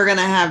they were going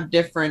to have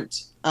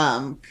different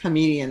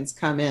comedians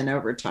come in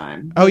over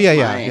time. Oh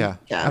yeah.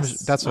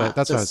 That's what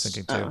I was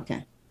thinking too.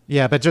 Okay.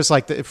 Yeah, but just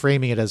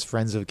framing it as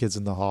Friends of Kids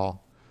in the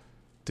Hall.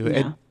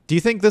 Do you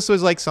think this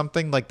was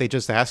something they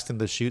just asked him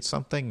to shoot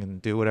something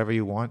and do whatever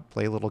you want,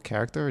 play a little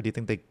character, or do you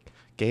think they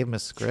gave him a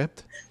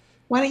script?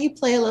 Why don't you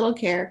play a little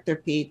character,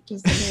 Pete?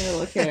 Just play a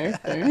little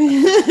character.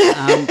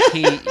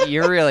 Pete,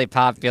 you're really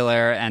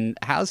popular. And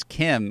how's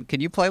Kim? Can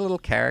you play a little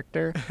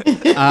character?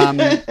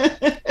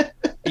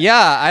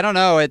 Yeah, I don't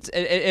know.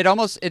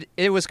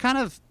 It was kind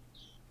of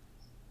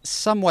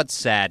somewhat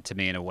sad to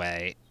me in a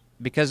way,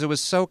 because it was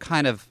so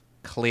kind of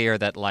clear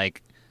that I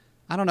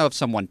don't know if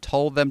someone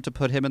told them to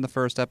put him in the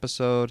first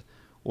episode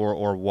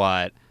or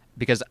what.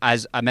 Because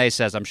as Ame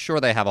says, I'm sure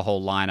they have a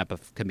whole lineup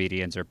of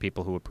comedians or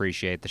people who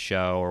appreciate the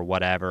show or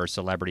whatever,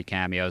 celebrity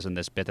cameos in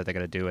this bit that they're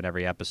going to do in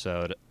every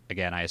episode,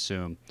 again, I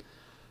assume.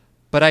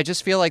 But I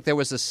just feel like there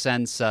was a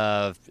sense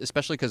of,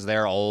 especially because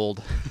they're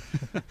old,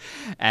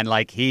 and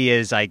he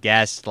is, I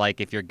guess,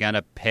 if you're going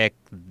to pick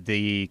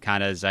the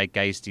kind of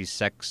zeitgeisty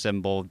sex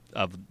symbol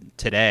of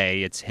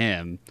today, it's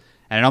him.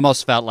 And it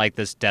almost felt like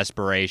this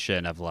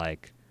desperation of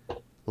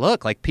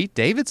look, Pete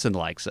Davidson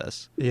likes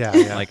us.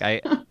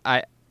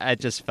 Yeah. I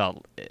just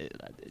felt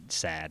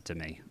sad to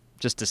me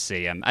just to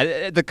see him.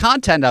 The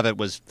content of it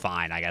was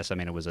fine, I guess. I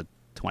mean, it was a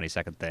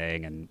 20-second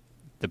thing, and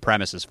the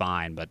premise is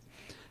fine. But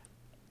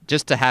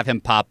just to have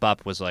him pop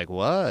up was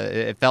what?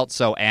 It felt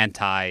so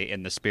anti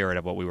in the spirit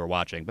of what we were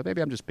watching. But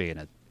maybe I'm just being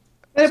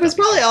But it was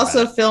probably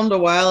also filmed a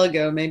while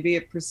ago. Maybe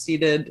it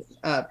preceded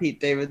Pete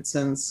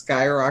Davidson's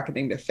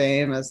skyrocketing to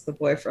fame as the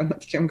boyfriend of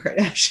Kim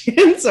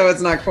Kardashian. So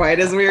it's not quite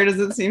as weird as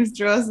it seems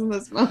to us in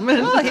this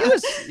moment. Well,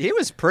 he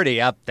was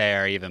pretty up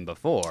there even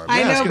before.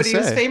 I know, but he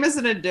was famous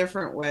in a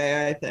different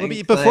way, I think.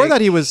 Well, before that,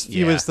 he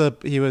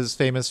was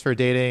famous for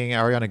dating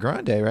Ariana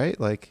Grande, right?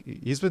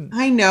 He's been.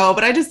 I know,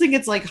 but I just think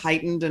it's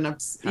heightened and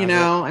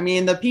I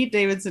mean, the Pete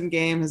Davidson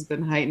game has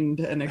been heightened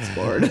and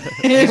explored.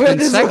 He's been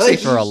sexy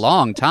for a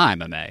long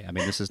time, Ame. I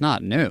mean, this is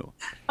not new.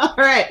 All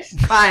right,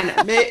 fine.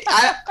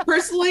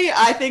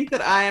 I think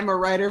that I am a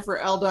writer for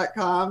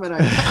Elle.com and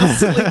I'm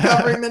constantly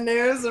covering the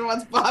news and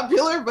what's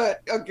popular,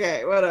 but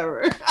okay,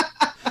 whatever.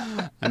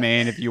 I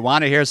mean, if you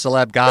want to hear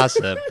celeb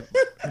gossip,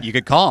 you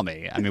could call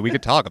me. I mean, we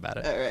could talk about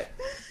it.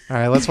 All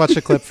right, let's watch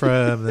a clip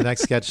from the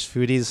next sketch,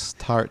 Foodie's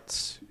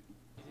Tarts.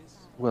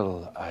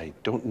 Well, I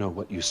don't know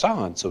what you saw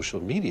on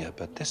social media,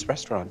 but this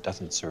restaurant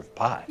doesn't serve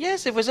pie.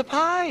 Yes, it was a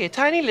pie, a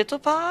tiny little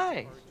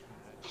pie.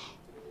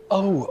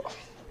 Oh,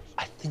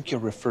 I think you're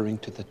referring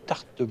to the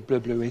tarte de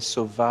bleu bleuet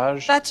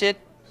sauvage. That's it.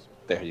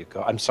 There you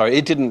go. I'm sorry,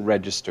 it didn't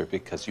register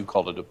because you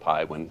called it a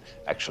pie when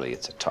actually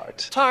it's a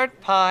tart. Tart,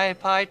 pie,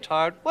 pie,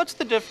 tart. What's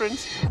the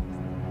difference?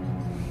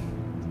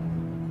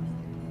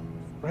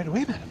 Right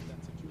away, madam.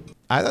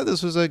 I thought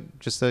this was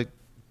just a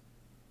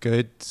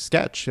good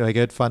sketch, a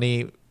good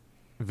funny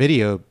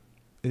video.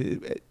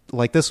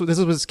 This was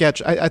a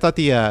sketch. I thought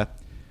the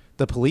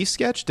police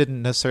sketch could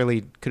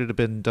have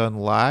been done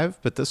live,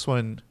 but this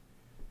one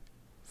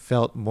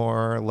felt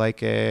more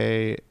like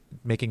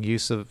making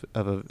use of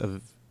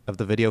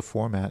the video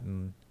format,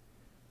 and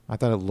I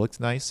thought it looked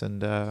nice,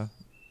 and the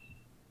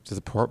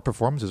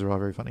performances were all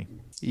very funny.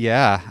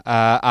 Yeah,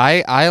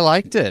 I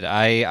liked it.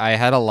 I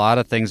had a lot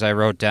of things I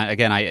wrote down.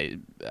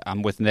 Again,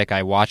 I'm with Nick.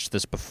 I watched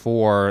this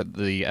before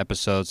the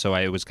episode, so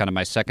it was kind of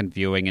my second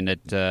viewing, and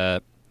it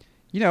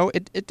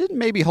didn't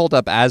maybe hold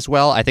up as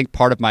well. I think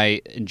part of my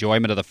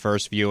enjoyment of the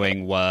first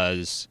viewing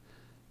was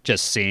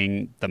just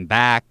seeing them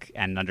back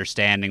and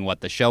understanding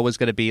what the show was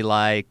going to be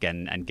like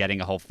and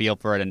getting a whole feel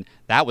for it. And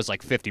that was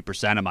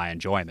 50% of my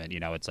enjoyment.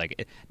 It's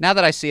now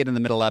that I see it in the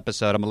middle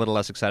episode, I'm a little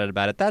less excited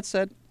about it. That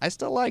said, I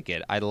still like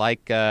it. I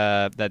like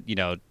that,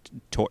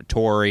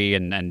 Tori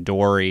and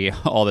Dory,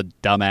 all the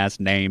dumbass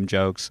name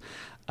jokes.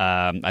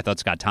 I thought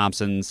Scott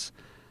Thompson's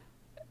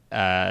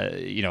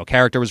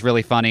character was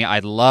really funny. I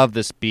love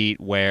this beat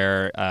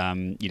where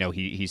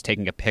he's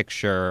taking a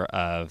picture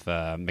of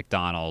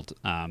McDonald,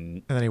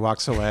 and then he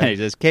walks away. And he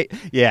says,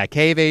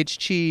 Cave Age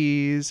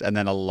cheese, and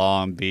then a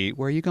long beat.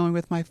 Where are you going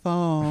with my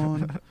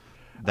phone?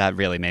 That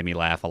really made me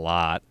laugh a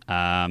lot.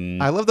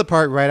 I love the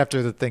part right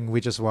after the thing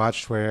we just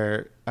watched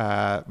where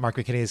Mark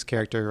McKinney's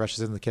character rushes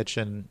in the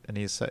kitchen and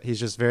he's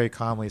just very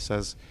calmly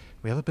says,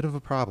 "We have a bit of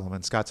a problem,"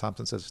 and Scott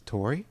Thompson says,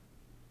 "Tori,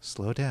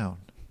 slow down."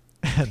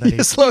 And then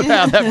he slow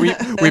down.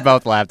 We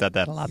both laughed at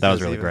that a lot. That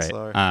was really great.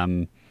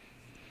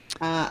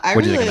 I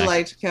really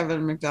liked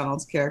Kevin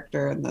McDonald's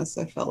character in this.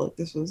 I felt like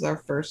this was our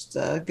first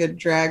good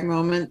drag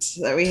moment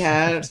that we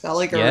had. It felt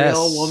like a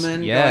real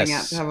woman going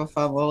out to have a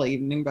fun little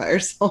evening by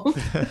herself.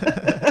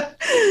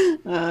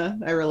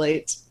 I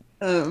relate.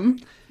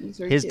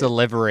 His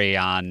delivery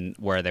on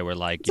where they were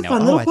like,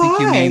 I think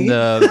you mean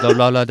the blah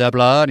blah blah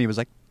blah, and he was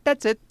like,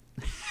 "That's it."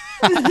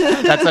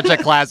 That's such a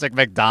classic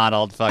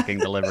McDonald fucking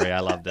delivery. I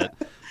loved it.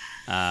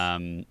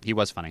 He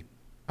was funny.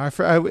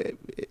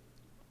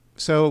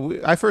 So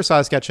I first saw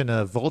a sketch in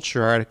a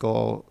Vulture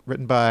article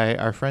written by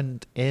our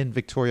friend Anne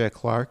Victoria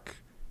Clark,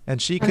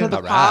 and she could.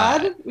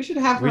 Pod? We should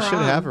have her. We should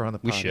have her on the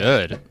pod. We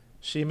should.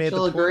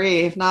 She'll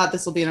agree. If not,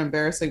 this will be an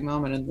embarrassing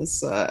moment in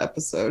this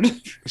episode.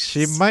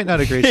 She might not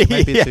agree. She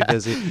might be too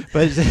busy.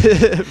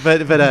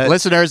 But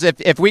listeners,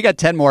 if we get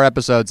 10 more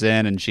episodes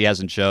in and she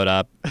hasn't showed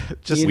up,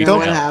 just don't.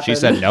 What happened. She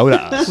said no to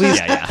us.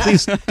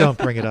 Please don't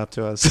bring it up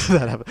to us.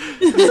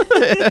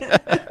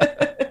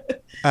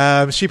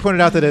 She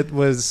pointed out that it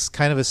was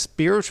kind of a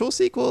spiritual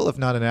sequel, if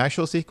not an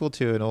actual sequel,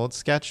 to an old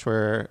sketch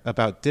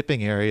about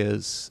dipping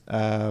areas.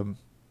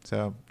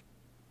 So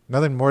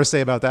nothing more to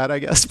say about that, I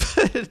guess.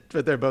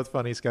 But they're both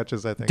funny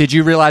sketches, I think. Did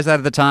you realize that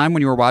at the time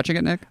when you were watching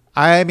it, Nick?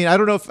 I mean, I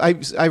don't know if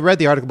I read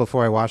the article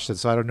before I watched it,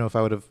 so I don't know if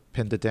I would have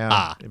pinned it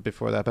down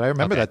before that. But I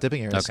remember that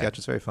dipping area sketch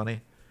is very funny.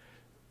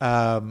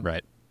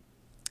 Right.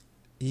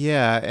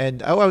 Yeah,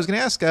 and I was going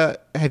to ask,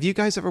 have you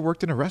guys ever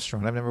worked in a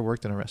restaurant? I've never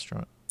worked in a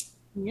restaurant.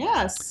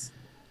 Yes.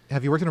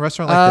 Have you worked in a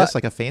restaurant like this,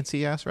 like a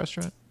fancy ass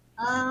restaurant?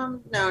 No,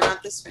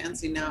 not this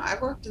fancy. No,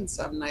 I've worked in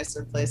some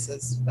nicer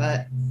places,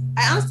 but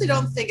I honestly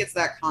don't think it's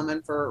that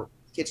common for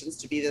kitchens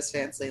to be this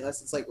fancy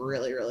unless it's like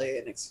really, really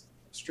an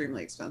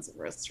extremely expensive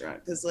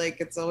restaurant, because like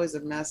it's always a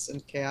mess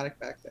and chaotic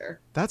back there.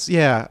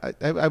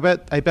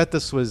 I bet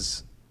this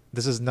is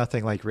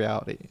nothing like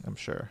reality. I'm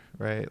sure,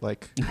 right?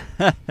 Like,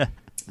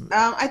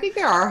 I think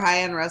there are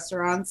high-end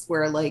restaurants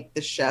where like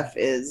the chef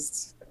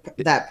is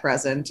that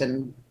present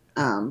and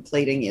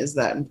plating is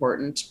that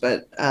important,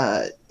 but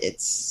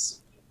it's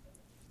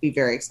be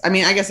very. I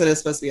mean, I guess it is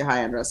supposed to be a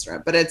high-end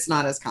restaurant, but it's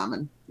not as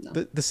common. No.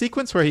 The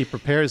sequence where he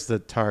prepares the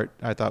tart,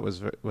 I thought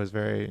was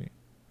very,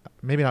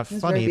 maybe not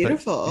funny, very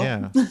beautiful. But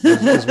yeah,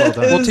 it was well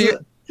done. Well,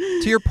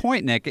 to your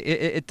point, Nick,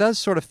 it does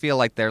sort of feel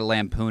like they're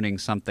lampooning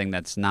something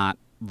that's not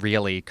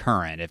really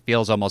current. It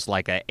feels almost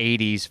like a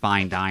 80s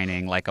fine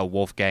dining, like a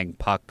Wolfgang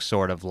Puck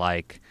sort of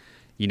like,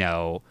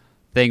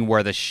 thing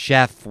where the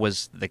chef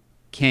was the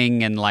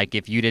king, and like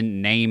if you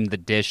didn't name the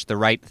dish the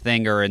right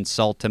thing or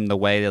insult him the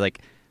way they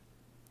like.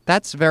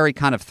 That's very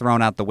kind of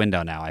thrown out the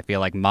window now. I feel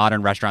like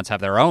modern restaurants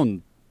have their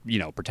own,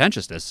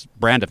 pretentiousness,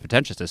 brand of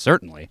pretentiousness,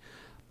 certainly.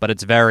 But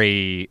it's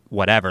very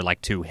whatever,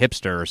 like too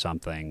hipster or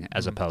something,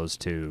 as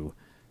opposed to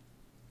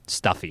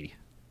stuffy.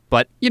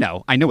 But,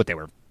 I knew what they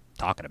were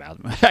talking about.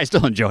 I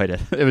still enjoyed it.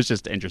 It was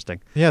just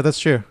interesting. Yeah, that's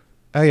true.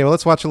 Okay, well,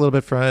 let's watch a little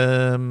bit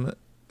from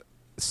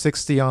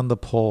 60 on the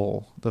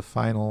Pole, the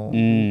final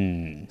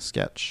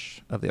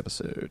sketch of the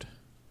episode.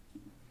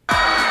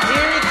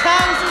 Here he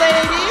comes,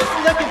 ladies,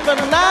 looking for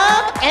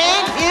love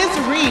and his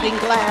reading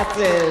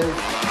glasses.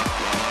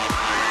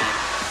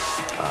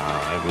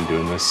 I've been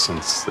doing this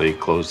since they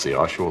closed the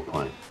Oshawa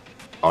plant.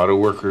 Auto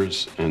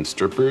workers and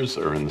strippers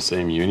are in the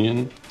same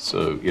union,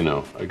 so,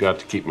 I got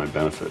to keep my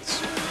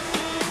benefits.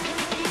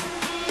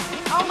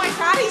 Oh my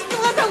God, he's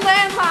still at the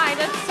landline.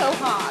 That's so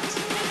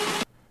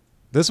hot.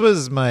 This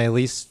was my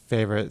least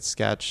favorite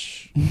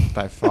sketch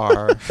by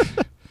far.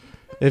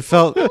 It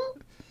felt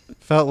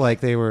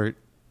like they were.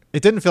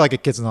 It didn't feel like a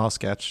Kids in the Hall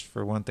sketch,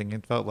 for one thing.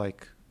 It felt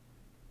like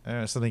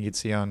something you'd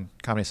see on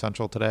Comedy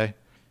Central today.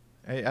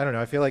 I don't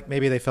know. I feel like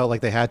maybe they felt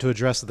like they had to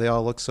address that they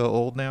all look so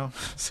old now,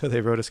 so they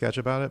wrote a sketch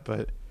about it.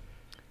 But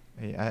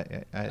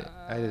I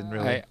didn't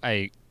really.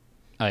 I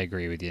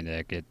agree with you,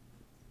 Nick.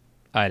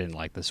 I didn't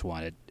like this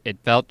one. It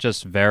felt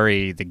just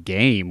very. The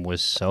game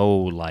was so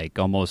like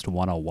almost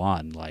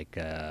 101, like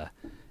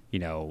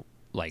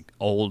like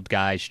old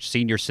guys,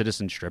 senior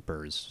citizen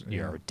strippers,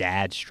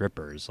 dad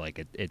strippers, like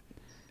it.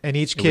 And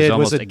each kid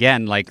was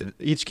again like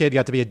each kid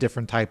got to be a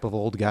different type of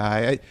old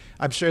guy.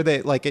 I'm sure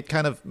they like it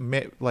kind of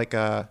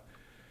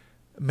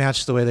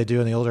matched the way they do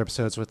in the older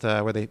episodes with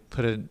where they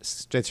put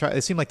it.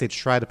 It seemed like they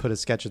tried to put a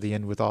sketch at the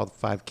end with all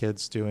 5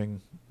 kids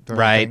doing their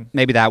own thing.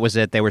 Maybe that was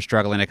it. They were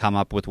struggling to come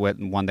up with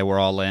one they were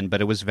all in, but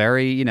it was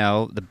very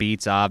the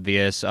beat's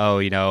obvious.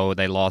 Oh,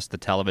 they lost the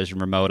television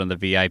remote in the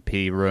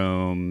VIP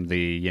room.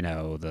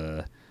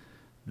 The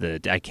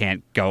I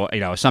can't go.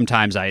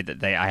 Sometimes I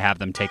have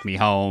them take me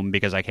home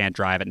because I can't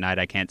drive at night.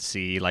 I can't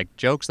see, like,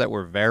 jokes that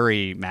were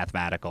very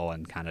mathematical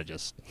and kind of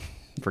just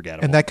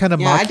forgettable. And that kind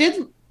of I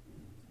did.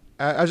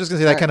 I was just gonna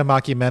say that kind of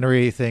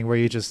mockumentary thing where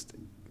you just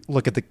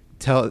look at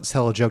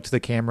tell a joke to the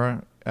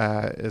camera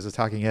as a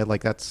talking head.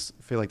 Like I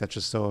feel like that's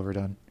just so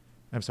overdone.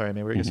 I'm sorry,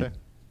 May, what were you gonna say?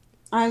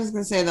 I was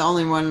gonna say the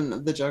only one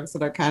of the jokes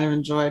that I kind of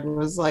enjoyed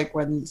was like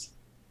when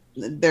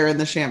they're in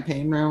the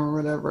champagne room or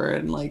whatever,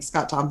 and like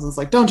Scott Thompson's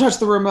like, "Don't touch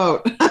the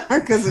remote,"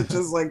 because it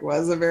just like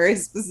was a very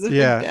specific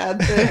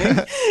dad thing.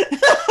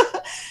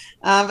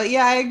 But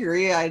yeah, I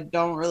agree. I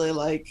don't really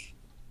like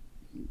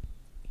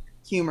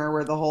humor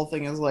where the whole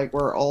thing is like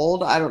we're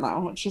old. I don't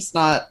know. It's just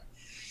not.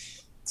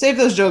 Save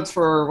those jokes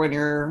for when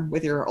you're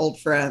with your old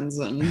friends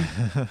and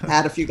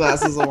had a few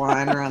glasses of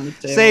wine around the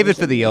table. Save it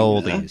for the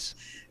oldies.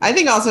 I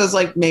think also it's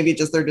like maybe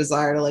just their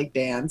desire to like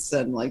dance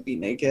and like be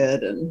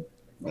naked and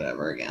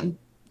whatever again.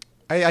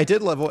 I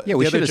did love what we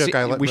the other should joke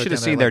have we should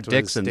have seen their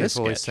dicks in Dave this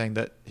Foley sketch. saying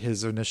that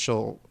his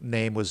initial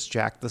name was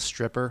Jack the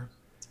Stripper.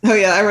 Oh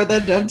yeah, I wrote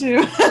that down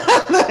too.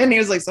 And he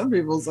was like, some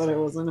people said it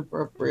was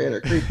inappropriate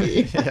or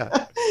creepy.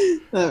 Yeah.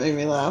 That made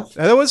me laugh.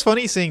 That was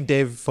funny seeing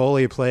Dave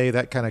Foley play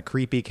that kind of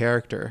creepy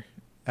character,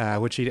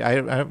 which I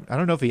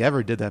don't know if he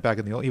ever did that back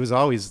in the old. He was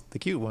always the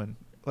cute one.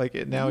 Like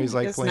now he's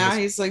like playing now this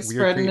he's like weird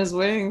spreading creep. his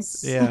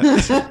wings.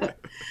 Yeah.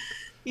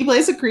 He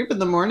plays a creep in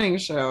the morning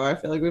show. I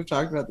feel like we've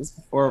talked about this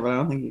before, but I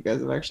don't think you guys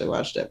have actually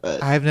watched it.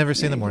 But I've never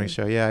seen the morning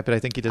show. Yeah, but I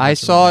think you did. I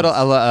saw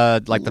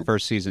it like the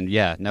first season.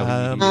 Yeah,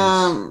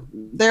 no.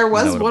 There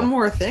was notable. one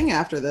more thing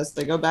after this.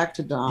 They go back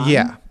to Dawn.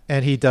 Yeah,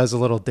 and he does a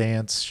little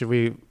dance. Should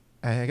we?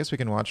 I guess we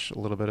can watch a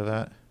little bit of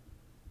that.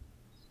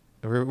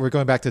 We're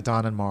going back to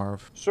Don and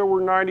Marv. So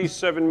we're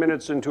 97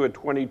 minutes into a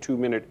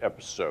 22-minute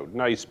episode.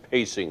 Nice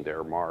pacing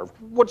there, Marv.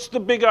 What's the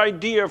big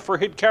idea for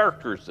hit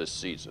characters this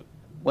season?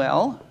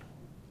 Well,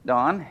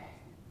 Don,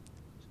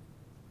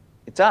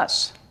 it's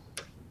us.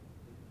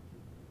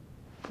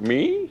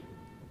 Me?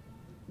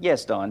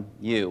 Yes, Don,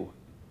 you.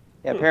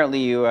 Yeah, apparently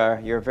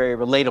you're very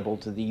relatable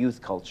to the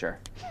youth culture.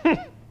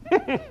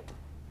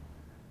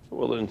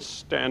 Well, then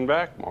stand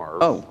back,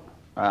 Marv. Oh,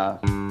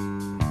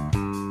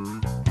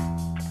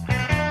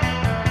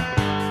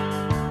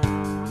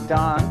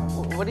 Don,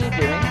 what are you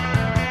doing?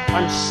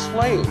 I'm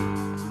slaying.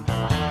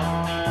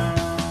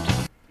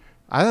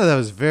 I thought that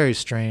was very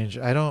strange.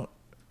 I don't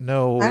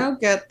know. I don't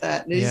get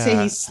that. Did you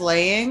say he's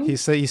slaying?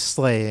 He's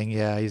slaying.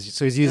 Yeah, he's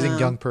using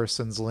young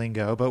person's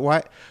lingo. But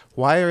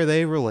why are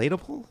they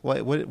relatable?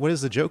 What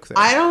is the joke there?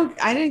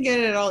 I didn't get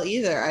it at all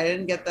either. I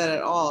didn't get that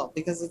at all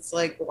because it's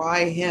like,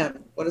 why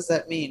him? What does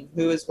that mean?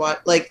 Who is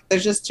what? Like,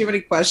 there's just too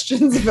many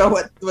questions about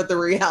what the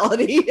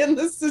reality in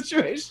this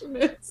situation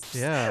is.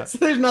 Yeah. So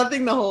there's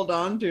nothing to hold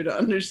on to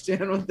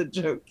understand what the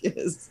joke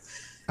is.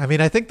 I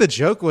mean, I think the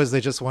joke was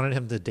they just wanted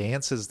him to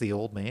dance as the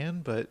old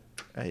man, but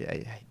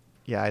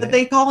But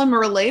they call him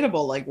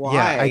relatable. Like, why?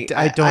 Yeah,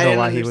 I don't know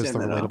why he was the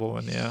understand that at all. relatable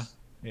one.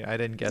 Yeah, I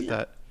didn't get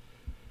that.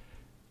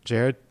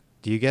 Jared,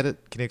 do you get it?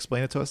 Can you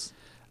explain it to us?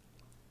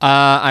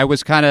 I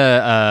was kind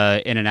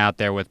of in and out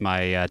there with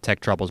my tech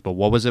troubles, but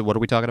what was it? What are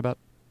we talking about?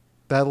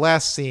 That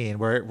last scene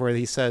where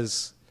he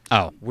says,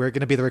 "Oh, we're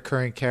going to be the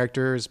recurring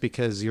characters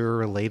because you're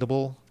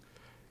relatable."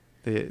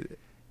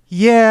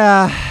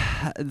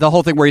 Yeah, the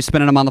whole thing where he's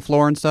spinning them on the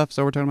floor and stuff.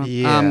 So we're talking about.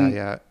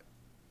 Yeah.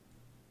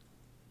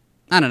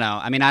 I don't know.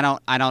 I mean, I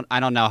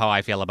don't know how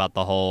I feel about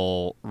the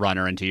whole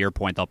runner. And to your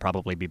point, they'll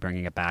probably be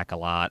bringing it back a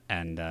lot.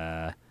 And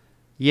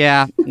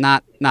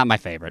not my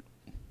favorite.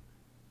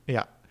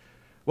 Yeah.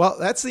 Well,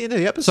 that's the end of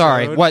the episode.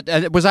 Sorry. What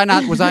was I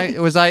not? Was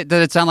I? Did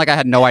it sound like I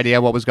had no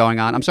idea what was going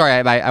on? I'm sorry.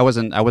 I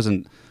wasn't.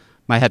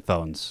 My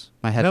headphones.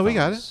 No, we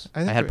got it.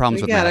 I had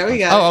problems with my headphones. We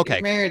got it. Oh, okay.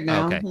 You're married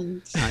now. Okay.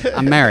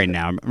 I'm married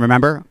now.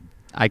 Remember,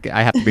 I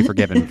have to be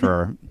forgiven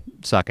for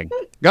sucking.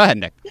 Go ahead,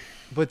 Nick.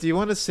 But do you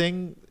want to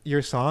sing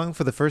your song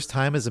for the first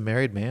time as a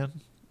married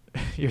man?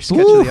 Your sketch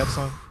of the up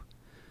song?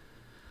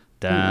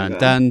 Dun,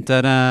 dun,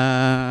 dun,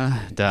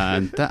 dun,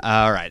 dun, dun.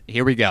 All right,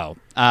 here we go.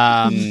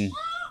 1,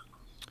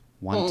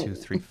 2,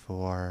 3,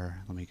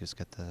 4. Let me just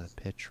get the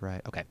pitch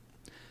right. Okay.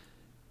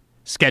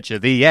 Sketch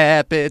of the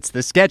app. It's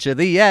the sketch of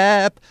the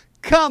app.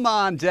 Come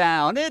on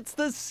down. It's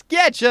the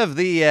sketch of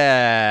the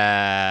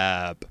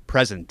app.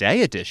 Present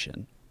day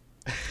edition.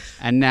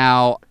 And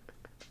now,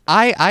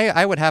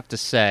 I would have to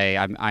say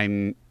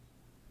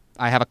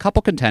I have a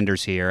couple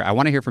contenders here. I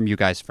want to hear from you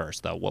guys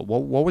first, though. What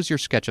was your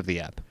sketch of the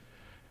app?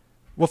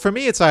 Well, for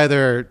me, it's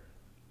either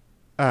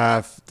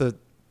the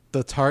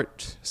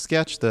tart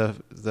sketch,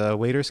 the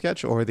waiter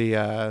sketch, or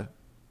the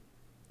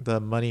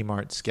Money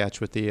Mart sketch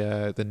with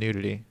the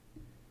nudity.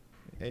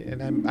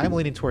 And I'm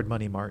leaning toward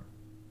Money Mart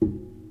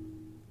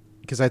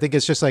because I think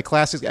it's just like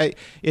classic.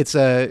 It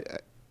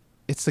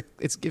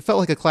felt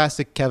like a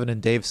classic Kevin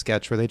and Dave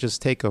sketch where they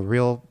just take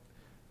a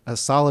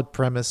solid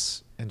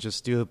premise and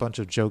just do a bunch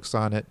of jokes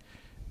on it.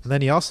 And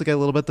then you also get a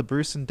little bit the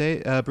Bruce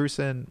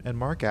and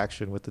Mark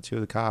action with the two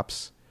of the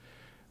cops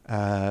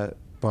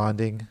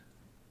bonding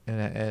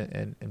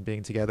and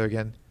being together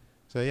again.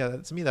 So yeah,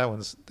 to me that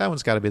one's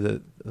got to be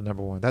the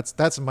number one.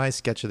 That's my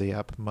sketch of the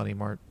app, Money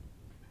Mart.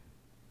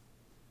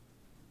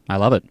 I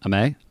love it.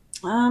 Amay?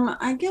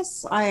 I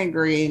guess I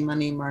agree.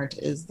 Money Mart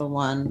is the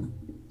one.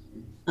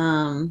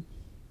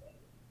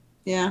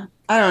 Yeah,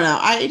 I don't know.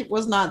 I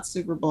was not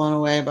super blown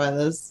away by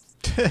this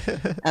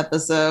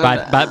episode.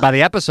 By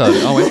the episode.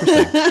 Oh,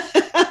 interesting.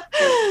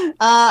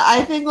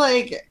 I think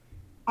like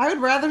I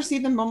would rather see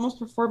them almost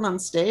perform on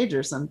stage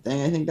or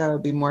something. I think that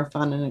would be more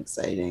fun and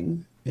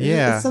exciting.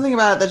 Yeah, it's something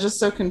about it that's just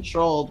so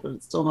controlled, but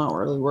it's still not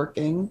really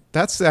working.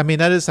 That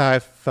is how I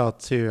felt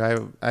too.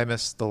 I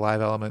missed the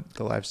live element,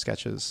 the live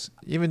sketches.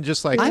 Even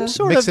just like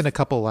mixing a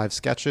couple live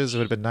sketches, it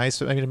would have been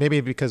nice. I mean,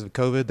 maybe because of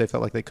COVID, they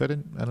felt like they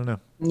couldn't. I don't know.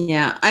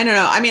 Yeah, I don't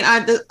know. I mean,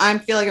 I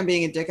feel like I'm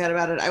being a dickhead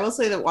about it. I will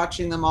say that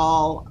watching them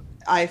all,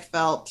 I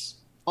felt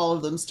all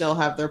of them still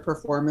have their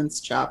performance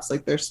chops.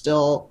 Like they're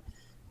still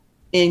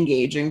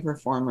engaging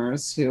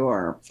performers who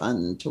are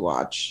fun to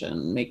watch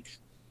and make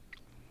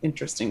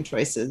interesting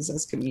choices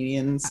as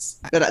comedians,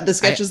 but the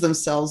sketches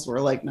themselves were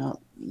like not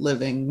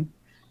living.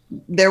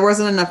 There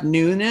wasn't enough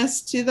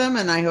newness to them,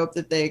 and I hope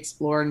that they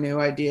explore new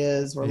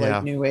ideas or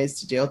like new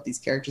ways to deal with these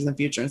characters in the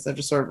future instead of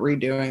just sort of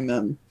redoing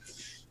them.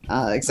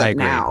 Except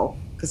now,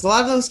 because a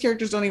lot of those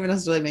characters don't even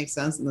necessarily make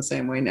sense in the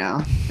same way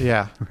now.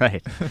 Yeah,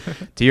 right.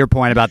 To your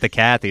point about the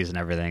Cathys and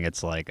everything,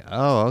 it's like,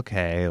 oh,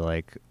 okay,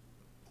 like,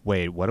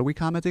 wait, what are we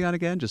commenting on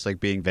again? Just like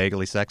being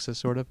vaguely sexist,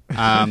 sort of.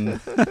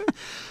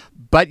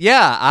 But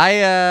yeah,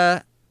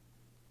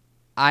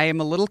 I am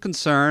a little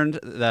concerned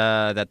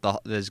that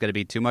there's going to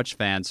be too much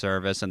fan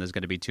service and there's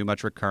going to be too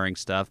much recurring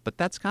stuff. But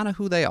that's kind of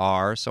who they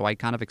are, so I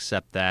kind of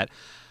accept that.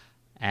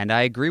 And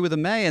I agree with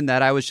Amay in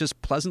that I was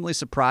just pleasantly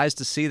surprised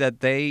to see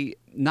that they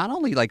not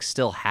only like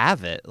still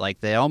have it,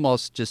 like they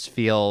almost just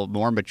feel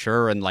more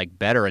mature and like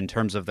better in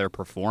terms of their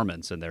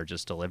performance and their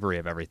just delivery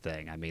of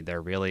everything. I mean,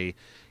 they're really,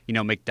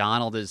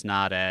 McDonald is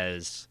not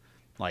as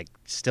like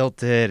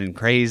stilted and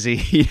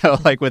crazy,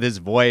 like with his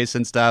voice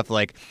and stuff.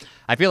 Like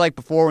I feel like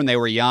before when they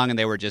were young and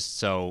they were just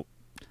so,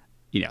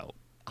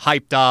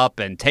 hyped up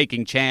and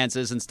taking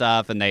chances and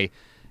stuff, and they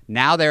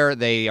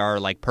are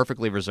like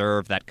perfectly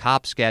reserved. That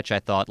cop sketch, I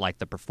thought like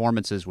the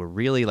performances were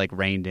really like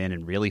reined in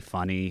and really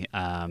funny.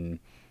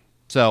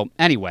 So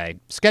anyway,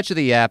 sketch of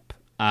the ep.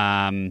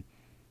 I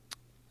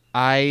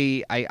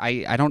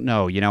don't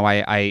know.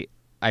 I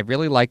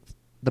really liked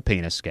the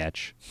penis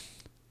sketch.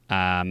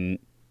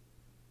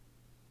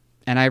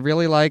 And I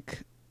really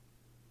like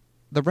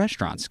the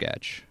restaurant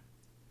sketch.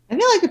 I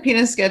feel like the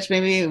penis sketch,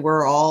 maybe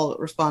we're all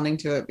responding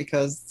to it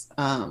because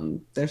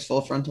there's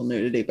full frontal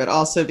nudity, but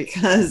also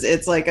because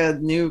it's like a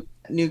new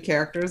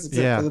characters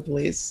except for the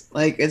police.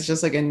 Like it's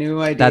just like a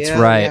new idea. That's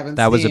right.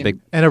 That was a big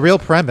and a real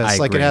premise.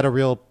 Like it had a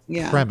real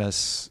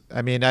premise.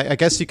 I mean, I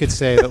guess you could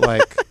say that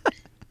like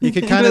you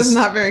could kind of. It's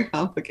not very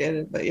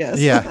complicated, but yes.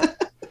 Yeah.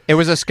 It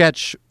was a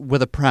sketch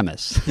with a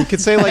premise. You could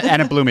say like, and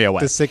it blew me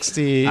away.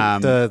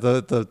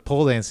 The the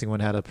pole dancing one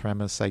had a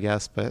premise, I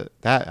guess, but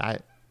I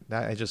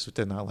just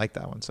did not like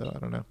that one, so I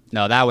don't know.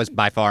 No, that was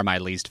by far my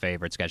least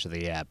favorite sketch of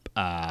the ep.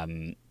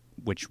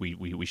 Which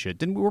we should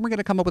weren't we going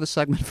to come up with a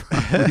segment for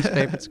our least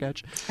favorite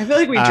sketch? I feel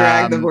like we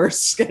dragged the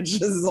worst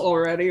sketches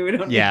already. We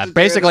don't. Yeah,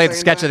 basically the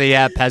sketch of the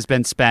ep has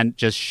been spent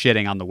just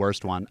shitting on the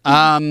worst one.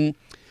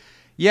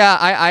 Yeah,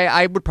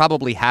 I would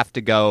probably have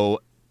to go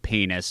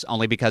penis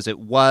only because it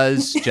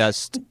was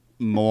just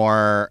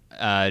more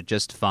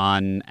just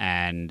fun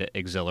and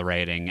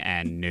exhilarating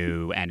and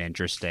new and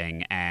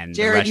interesting. And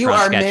Jared, you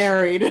are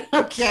married.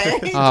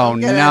 Okay. Oh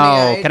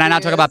no! Can I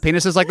not talk about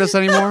penises like this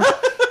anymore?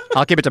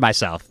 I'll keep it to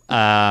myself.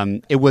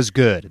 It was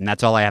good, and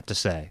that's all I have to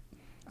say.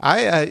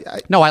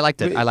 No, I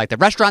liked it. I liked it.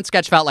 Restaurant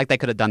sketch felt like they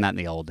could have done that in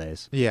the old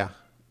days. Yeah,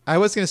 I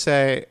was gonna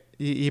say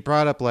he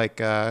brought up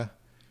like I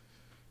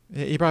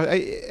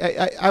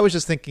was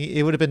just thinking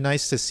it would have been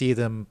nice to see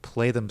them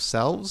play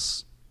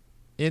themselves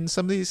in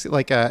some of these,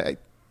 like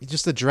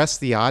just address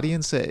the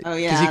audience. Oh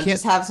yeah, you can't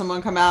just have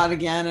someone come out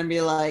again and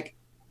be like,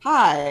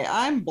 "Hi,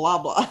 I'm blah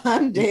blah.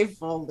 I'm Dave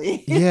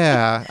Foley."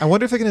 Yeah, I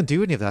wonder if they're gonna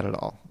do any of that at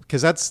all,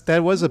 because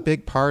that was a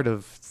big part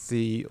of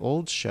the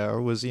old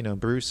show. Was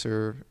Bruce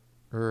or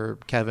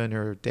Kevin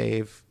or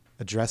Dave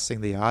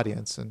addressing the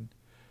audience, and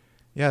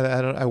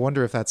yeah, I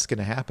wonder if that's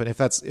gonna happen. If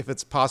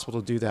it's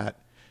possible to do that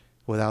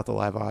without the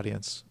live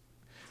audience,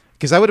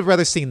 because I would have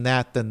rather seen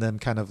that than them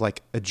kind of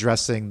like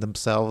addressing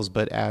themselves,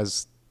 but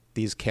as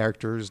these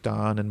characters,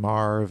 Don and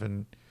Marv,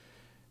 and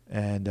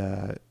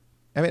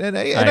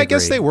I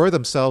guess they were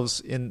themselves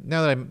in.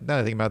 Now that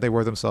I think about it, they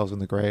were themselves in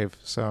the grave.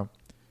 So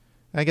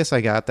I guess I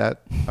got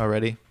that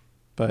already,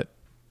 but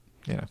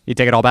you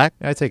take it all back.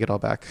 I take it all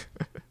back.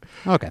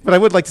 Okay, but I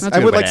would like to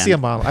see a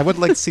monologue. I would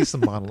like to see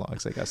some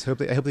monologues. I guess. I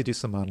hope they do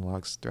some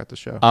monologues throughout the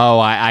show. Oh,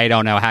 I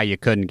don't know how you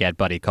couldn't get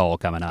Buddy Cole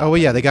coming up. Oh well,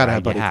 yeah, they gotta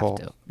have Buddy Cole.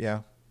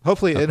 Yeah,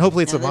 hopefully it's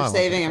a monologue.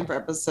 They're saving him for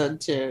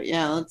episode 2.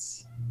 Yeah,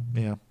 let's.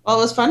 Yeah. Well,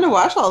 it was fun to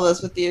watch all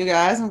this with you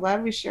guys. I'm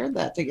glad we shared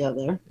that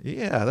together.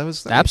 Yeah, that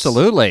was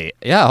absolutely.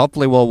 Yeah,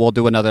 hopefully we'll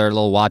do another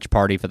little watch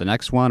party for the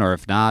next one, or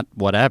if not,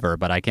 whatever.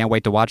 But I can't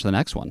wait to watch the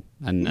next one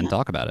and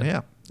talk about it.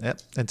 Yeah, Yep.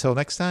 Until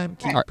next time,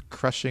 keep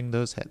crushing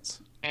those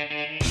heads.